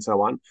business and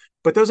so on.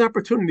 But those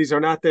opportunities are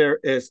not there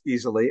as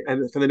easily.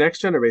 And for the next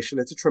generation,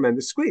 it's a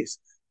tremendous squeeze.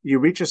 You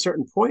reach a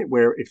certain point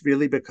where it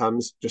really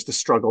becomes just a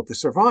struggle to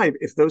survive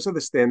if those are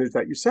the standards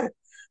that you set.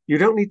 You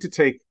don't need to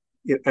take,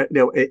 you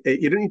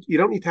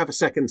don't need to have a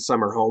second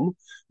summer home.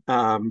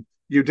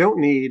 You don't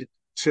need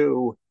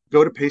to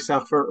go to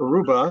Pesach for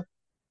Aruba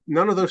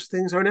none of those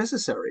things are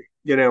necessary.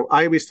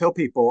 I always tell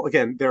people,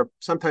 again,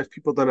 sometimes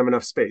people don't have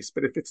enough space,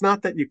 but if it's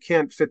not that you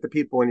can't fit the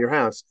people in your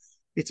house,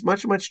 it's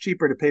much, much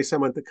cheaper to pay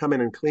someone to come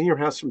in and clean your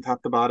house from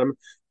top to bottom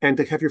and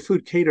to have your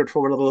food catered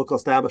for one of the local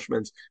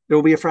establishments. There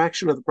will be a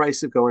fraction of the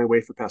price of going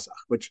away for Pesach,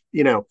 which,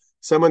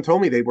 someone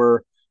told me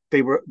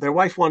their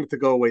wife wanted to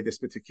go away this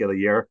particular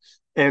year.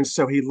 And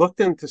so he looked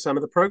into some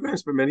of the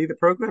programs, but many of the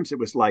programs, it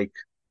was like,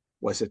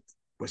 was it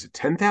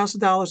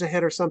 $10,000 a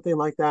head or something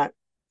like that?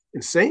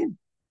 Insane.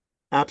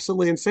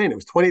 Absolutely insane.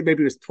 Maybe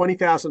it was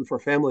 20,000 for a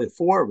family of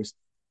four.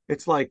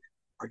 It's like,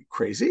 are you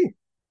crazy?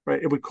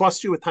 Right? It would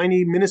cost you a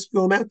tiny,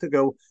 minuscule amount to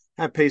go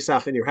have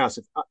Pesach in your house.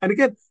 And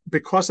again,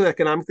 because of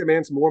economic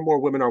demands, more and more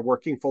women are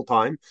working full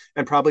time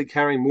and probably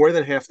carrying more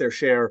than half their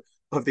share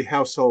of the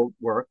household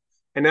work.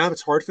 And now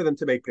it's hard for them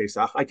to make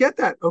Pesach. I get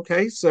that.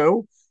 Okay,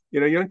 so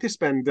you don't have to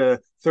spend $30,000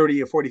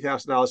 or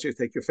 $40,000 to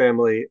take your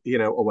family,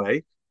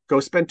 away. Go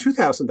spend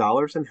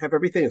 $2,000 and have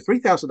everything,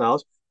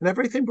 $3,000 and have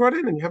everything brought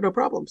in, and you have no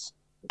problems.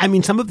 I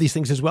mean, some of these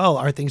things as well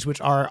are things which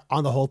are,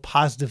 on the whole,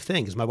 positive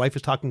things. My wife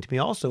was talking to me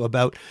also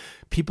about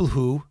people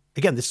who,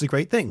 again, this is a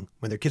great thing.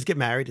 When their kids get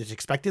married, it's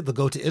expected they'll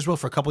go to Israel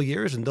for a couple of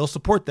years and they'll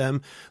support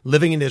them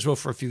living in Israel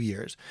for a few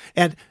years.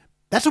 And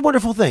that's a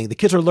wonderful thing. The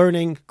kids are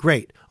learning,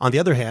 great. On the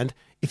other hand,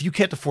 if you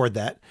can't afford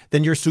that,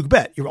 then you're sug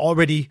bet. You're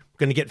already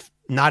going to get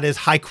not as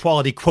high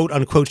quality, quote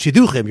unquote,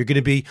 shidduchim. You're going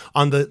to be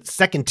on the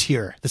second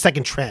tier, the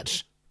second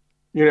tranche.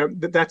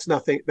 That's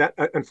nothing.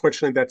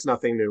 Unfortunately, that's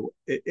nothing new.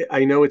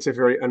 I know it's a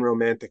very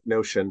unromantic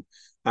notion,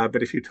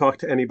 but if you talk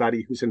to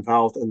anybody who's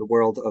involved in the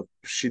world of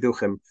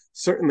shidduchim,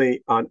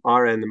 certainly on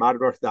our end, the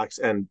modern Orthodox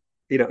end,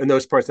 in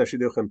those parts of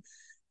shidduchim,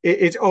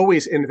 it's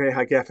always in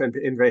Geffen and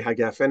in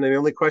Geffen, and the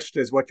only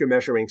question is what your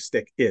measuring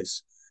stick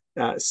is.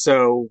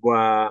 So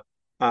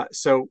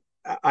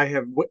I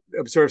have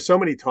observed so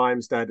many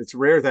times that it's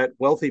rare that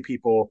wealthy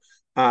people.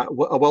 A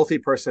wealthy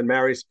person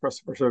marries a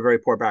person from a very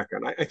poor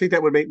background. I think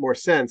that would make more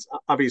sense.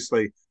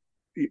 Obviously,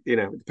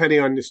 depending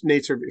on this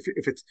nature,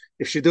 if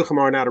shidduchim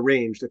are not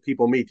arranged, that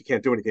people meet, you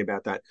can't do anything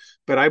about that.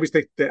 But I always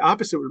think the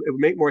opposite. It would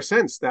make more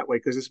sense that way,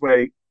 because this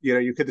way,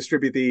 you could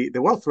distribute the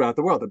wealth throughout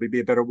the world. It would be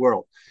a better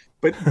world.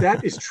 But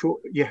that is true.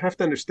 You have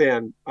to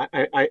understand.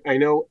 I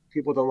know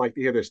people don't like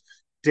to hear this.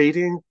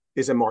 Dating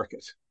is a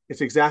market.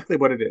 It's exactly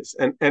what it is.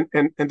 And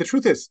the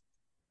truth is,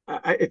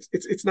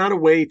 it's not a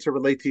way to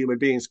relate to human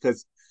beings,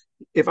 because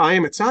if I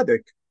am a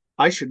tzaddik,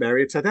 I should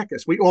marry a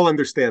tzaddikas. We all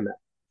understand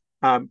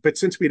that. But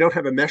since we don't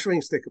have a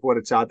measuring stick of what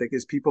a tzaddik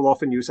is, people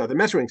often use other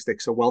measuring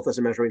sticks. So wealth as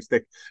a measuring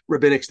stick,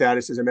 rabbinic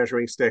status is a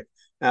measuring stick,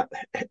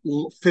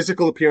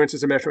 physical appearance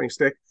is a measuring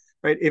stick.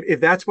 Right? If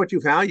that's what you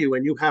value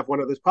and you have one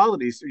of those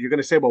qualities, you're going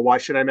to say, well, why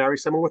should I marry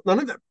someone with none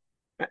of them?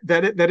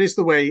 That's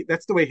the way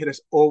it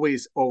has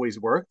always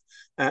worked.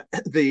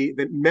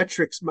 The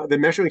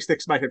measuring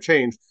sticks might have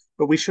changed,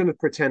 but we shouldn't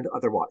pretend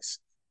otherwise.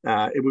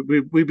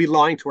 We'd be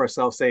lying to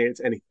ourselves saying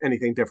it's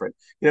anything different.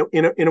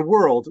 In a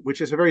world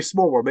which is a very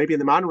small world, maybe in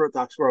the modern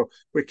Orthodox world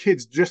where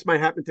kids just might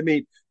happen to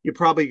meet, you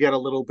probably get a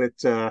little bit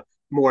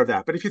more of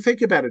that. But if you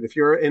think about it, if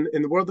you're in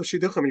the world of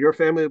shidduchim and you're a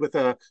family with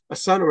a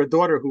son or a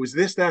daughter who is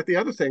this, that, the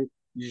other thing,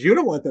 you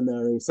don't want them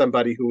marrying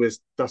somebody who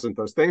doesn't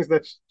those things.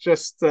 That's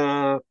just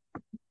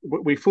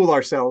we fool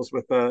ourselves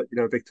with a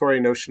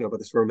Victorian notion of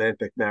this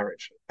romantic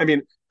marriage. I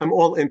mean, I'm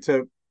all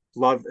into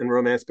love and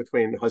romance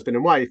between husband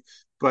and wife,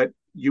 but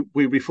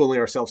we'd be fooling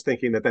ourselves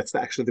thinking that that's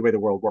actually the way the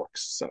world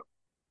works. So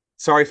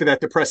sorry for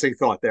that depressing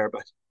thought there,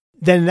 but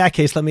then in that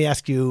case, let me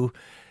ask you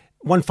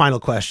one final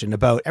question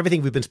about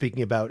everything we've been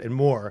speaking about and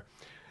more.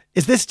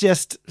 Is this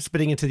just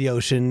spitting into the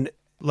ocean?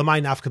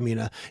 Lamai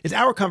nafkamina? Is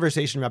our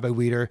conversation, Rabbi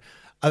Wieder,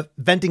 a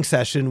venting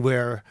session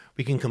where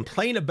we can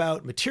complain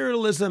about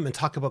materialism and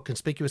talk about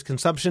conspicuous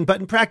consumption, but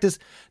in practice,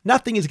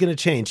 nothing is going to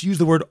change? Use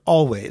the word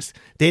always.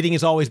 Dating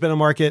has always been a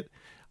market.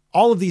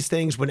 All of these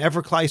things,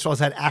 whenever Klal Yisrael has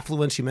had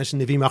affluence, you mentioned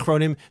Nevi'im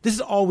Achronim, this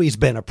has always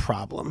been a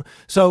problem.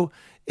 So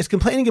is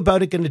complaining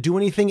about it going to do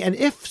anything? And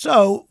if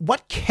so,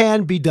 what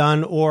can be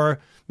done? Or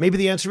maybe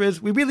the answer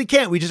is we really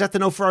can't. We just have to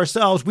know for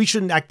ourselves. We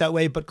shouldn't act that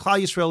way, but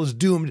Klal Yisrael is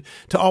doomed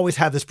to always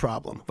have this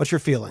problem. What's your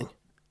feeling?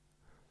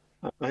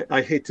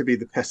 I hate to be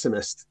the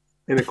pessimist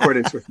in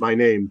accordance with my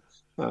name.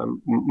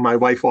 My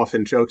wife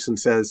often jokes and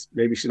says,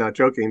 maybe she's not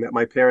joking, that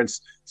my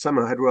parents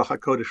somehow had Ruach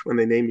HaKodesh when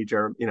they named me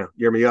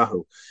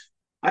Yirmiyahu.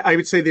 I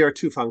would say there are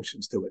two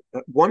functions to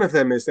it. One of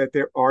them is that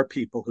there are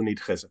people who need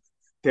chizuk.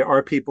 There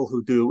are people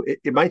who do.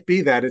 It might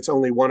be that it's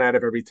only 1 out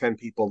of every 10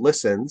 people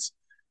listens,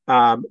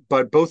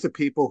 but both the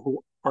people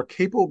who are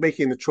capable of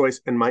making the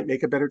choice and might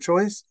make a better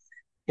choice,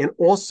 and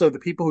also the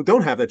people who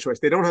don't have that choice.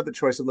 They don't have the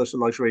choice of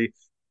luxury,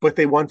 but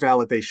they want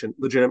validation,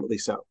 legitimately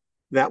so,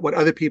 that what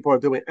other people are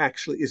doing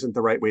actually isn't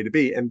the right way to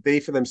be, and they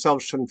for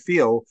themselves shouldn't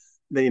feel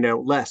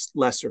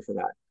lesser for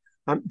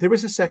that. There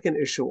is a second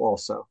issue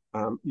also.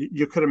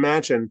 You could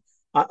imagine.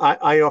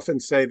 I often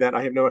say that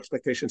I have no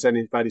expectations that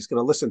anybody's going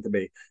to listen to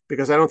me,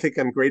 because I don't think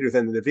I'm greater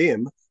than the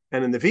Nevi'im.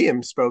 And the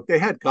Nevi'im spoke, they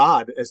had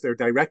God as their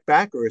direct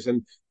backers.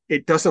 And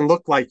it doesn't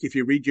look like, if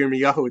you read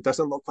Yirmiyahu, it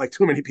doesn't look like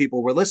too many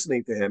people were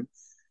listening to him.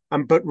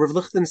 But Rav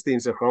Lichtenstein,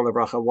 Zichron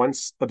Livracha,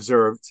 once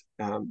observed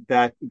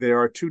that there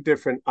are two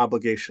different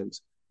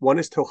obligations. One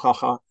is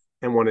tochacha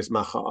and one is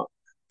macha.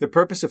 The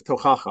purpose of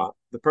tochacha,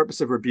 the purpose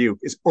of rebuke,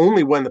 is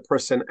only when the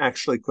person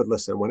actually could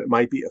listen, when it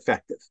might be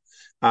effective.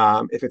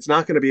 If it's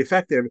not going to be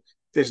effective,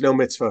 there's no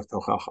mitzvah of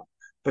tochacha.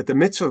 But the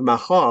mitzvah of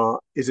macha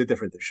is a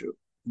different issue.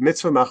 The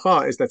mitzvah of macha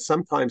is that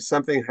sometimes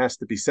something has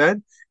to be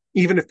said,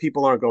 even if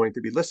people aren't going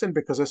to be listened,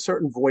 because a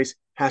certain voice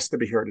has to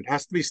be heard. It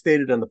has to be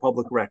stated on the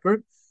public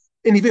record,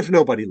 and even if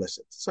nobody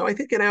listens. So I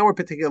think in our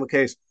particular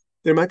case,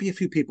 there might be a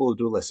few people who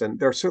do listen.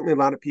 There are certainly a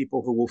lot of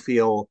people who will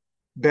feel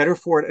better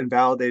for it and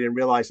validate and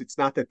realize it's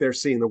not that they're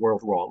seeing the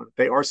world wrong.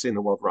 They are seeing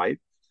the world right.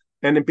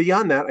 And then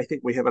beyond that, I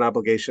think we have an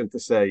obligation to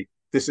say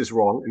this is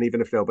wrong. And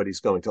even if nobody's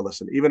going to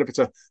listen, even if it's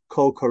a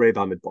kol koreh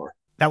b'midbar.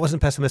 That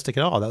wasn't pessimistic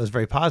at all. That was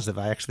very positive.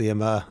 I actually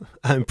am I'm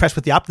impressed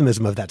with the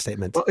optimism of that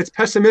statement. Well, it's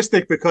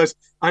pessimistic because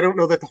I don't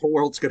know that the whole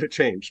world's going to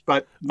change,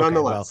 but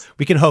nonetheless. Okay, well,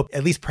 we can hope,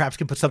 at least perhaps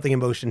can put something in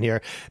motion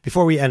here.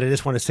 Before we end, I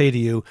just want to say to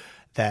you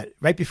that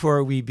right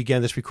before we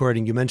began this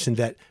recording, you mentioned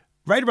that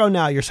right around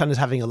now, your son is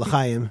having a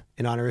l'chaim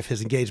in honor of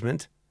his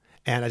engagement.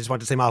 And I just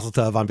want to say mazel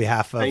tov on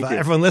behalf of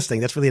everyone listening.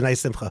 That's really a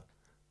nice simcha.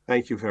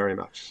 Thank you very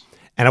much.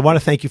 And I want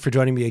to thank you for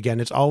joining me again.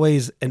 It's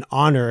always an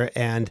honor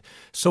and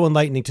so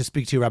enlightening to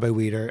speak to you, Rabbi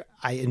Wieder.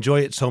 I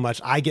enjoy it so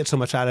much. I get so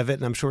much out of it,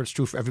 and I'm sure it's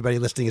true for everybody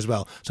listening as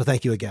well. So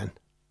thank you again.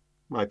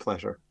 My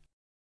pleasure.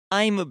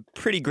 I'm a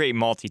pretty great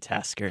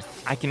multitasker.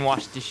 I can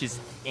wash dishes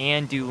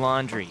and do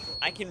laundry.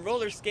 I can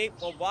roller skate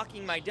while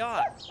walking my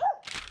dog.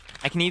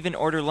 I can even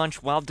order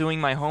lunch while doing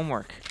my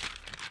homework.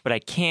 But I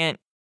can't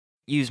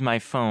use my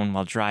phone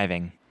while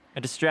driving.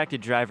 A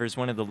distracted driver is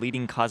one of the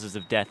leading causes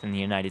of death in the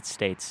United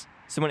States.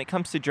 So when it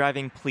comes to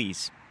driving,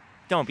 please,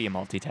 don't be a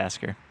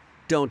multitasker.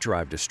 Don't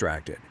drive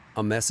distracted.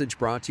 A message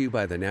brought to you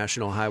by the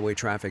National Highway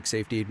Traffic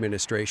Safety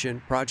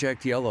Administration,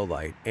 Project Yellow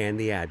Light, and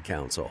the Ad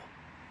Council.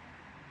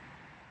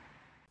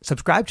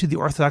 Subscribe to The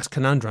Orthodox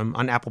Conundrum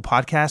on Apple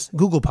Podcasts,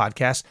 Google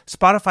Podcasts,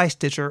 Spotify,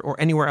 Stitcher, or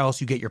anywhere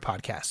else you get your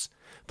podcasts.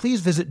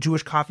 Please visit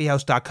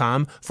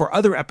jewishcoffeehouse.com for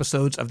other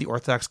episodes of The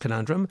Orthodox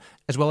Conundrum,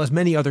 as well as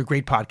many other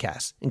great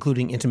podcasts,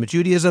 including Intimate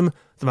Judaism,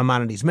 The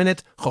Maimonides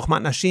Minute,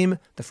 Chochmat Nashim,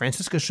 The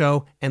Francisca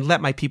Show, and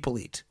Let My People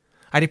Eat.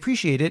 I'd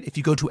appreciate it if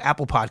you go to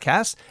Apple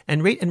Podcasts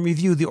and rate and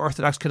review The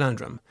Orthodox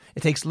Conundrum.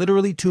 It takes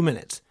literally 2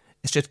 minutes.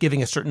 It's just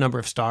giving a certain number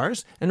of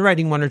stars and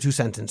writing 1 or 2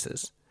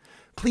 sentences.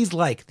 Please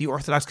like the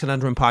Orthodox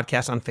Conundrum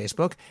podcast on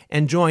Facebook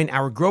and join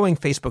our growing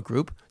Facebook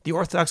group, the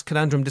Orthodox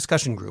Conundrum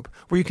Discussion Group,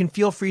 where you can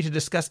feel free to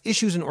discuss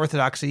issues in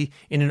Orthodoxy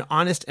in an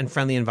honest and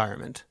friendly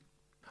environment.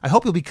 I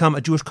hope you'll become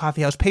a Jewish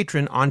Coffee House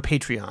patron on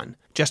Patreon.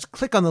 Just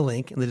click on the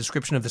link in the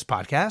description of this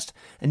podcast,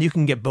 and you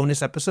can get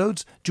bonus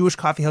episodes, Jewish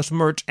Coffee House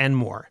merch, and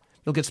more.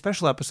 You'll get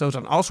special episodes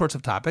on all sorts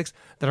of topics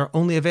that are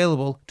only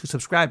available to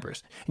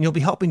subscribers, and you'll be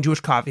helping Jewish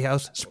Coffee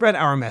House spread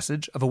our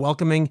message of a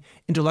welcoming,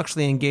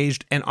 intellectually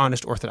engaged, and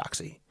honest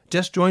Orthodoxy.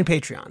 Just join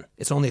Patreon.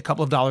 It's only a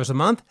couple of dollars a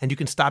month, and you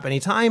can stop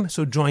anytime,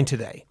 so join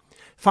today.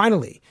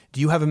 Finally,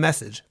 do you have a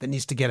message that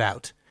needs to get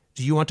out?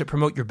 Do you want to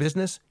promote your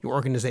business, your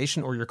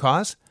organization, or your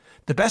cause?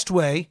 The best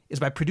way is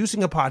by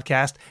producing a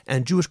podcast,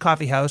 and Jewish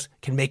Coffee House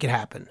can make it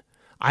happen.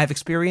 I have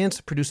experience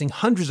producing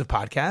hundreds of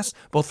podcasts,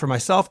 both for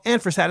myself and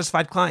for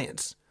satisfied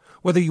clients.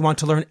 Whether you want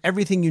to learn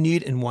everything you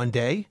need in one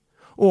day,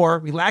 or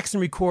relax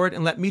and record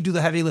and let me do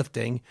the heavy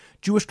lifting,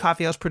 Jewish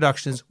Coffee House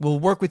Productions will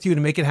work with you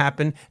to make it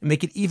happen and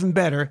make it even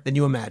better than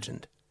you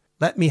imagined.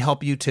 Let me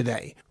help you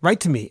today. Write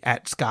to me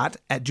at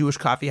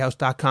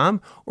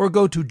scott@jewishcoffeehouse.com or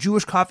go to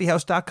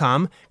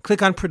jewishcoffeehouse.com,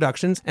 click on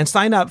Productions, and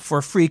sign up for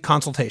a free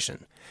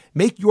consultation.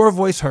 Make your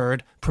voice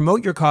heard,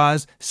 promote your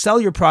cause, sell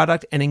your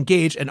product, and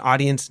engage an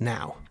audience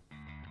now.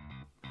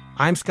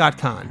 I'm Scott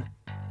Kahn.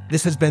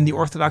 This has been The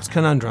Orthodox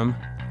Conundrum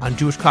on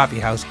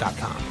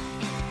jewishcoffeehouse.com.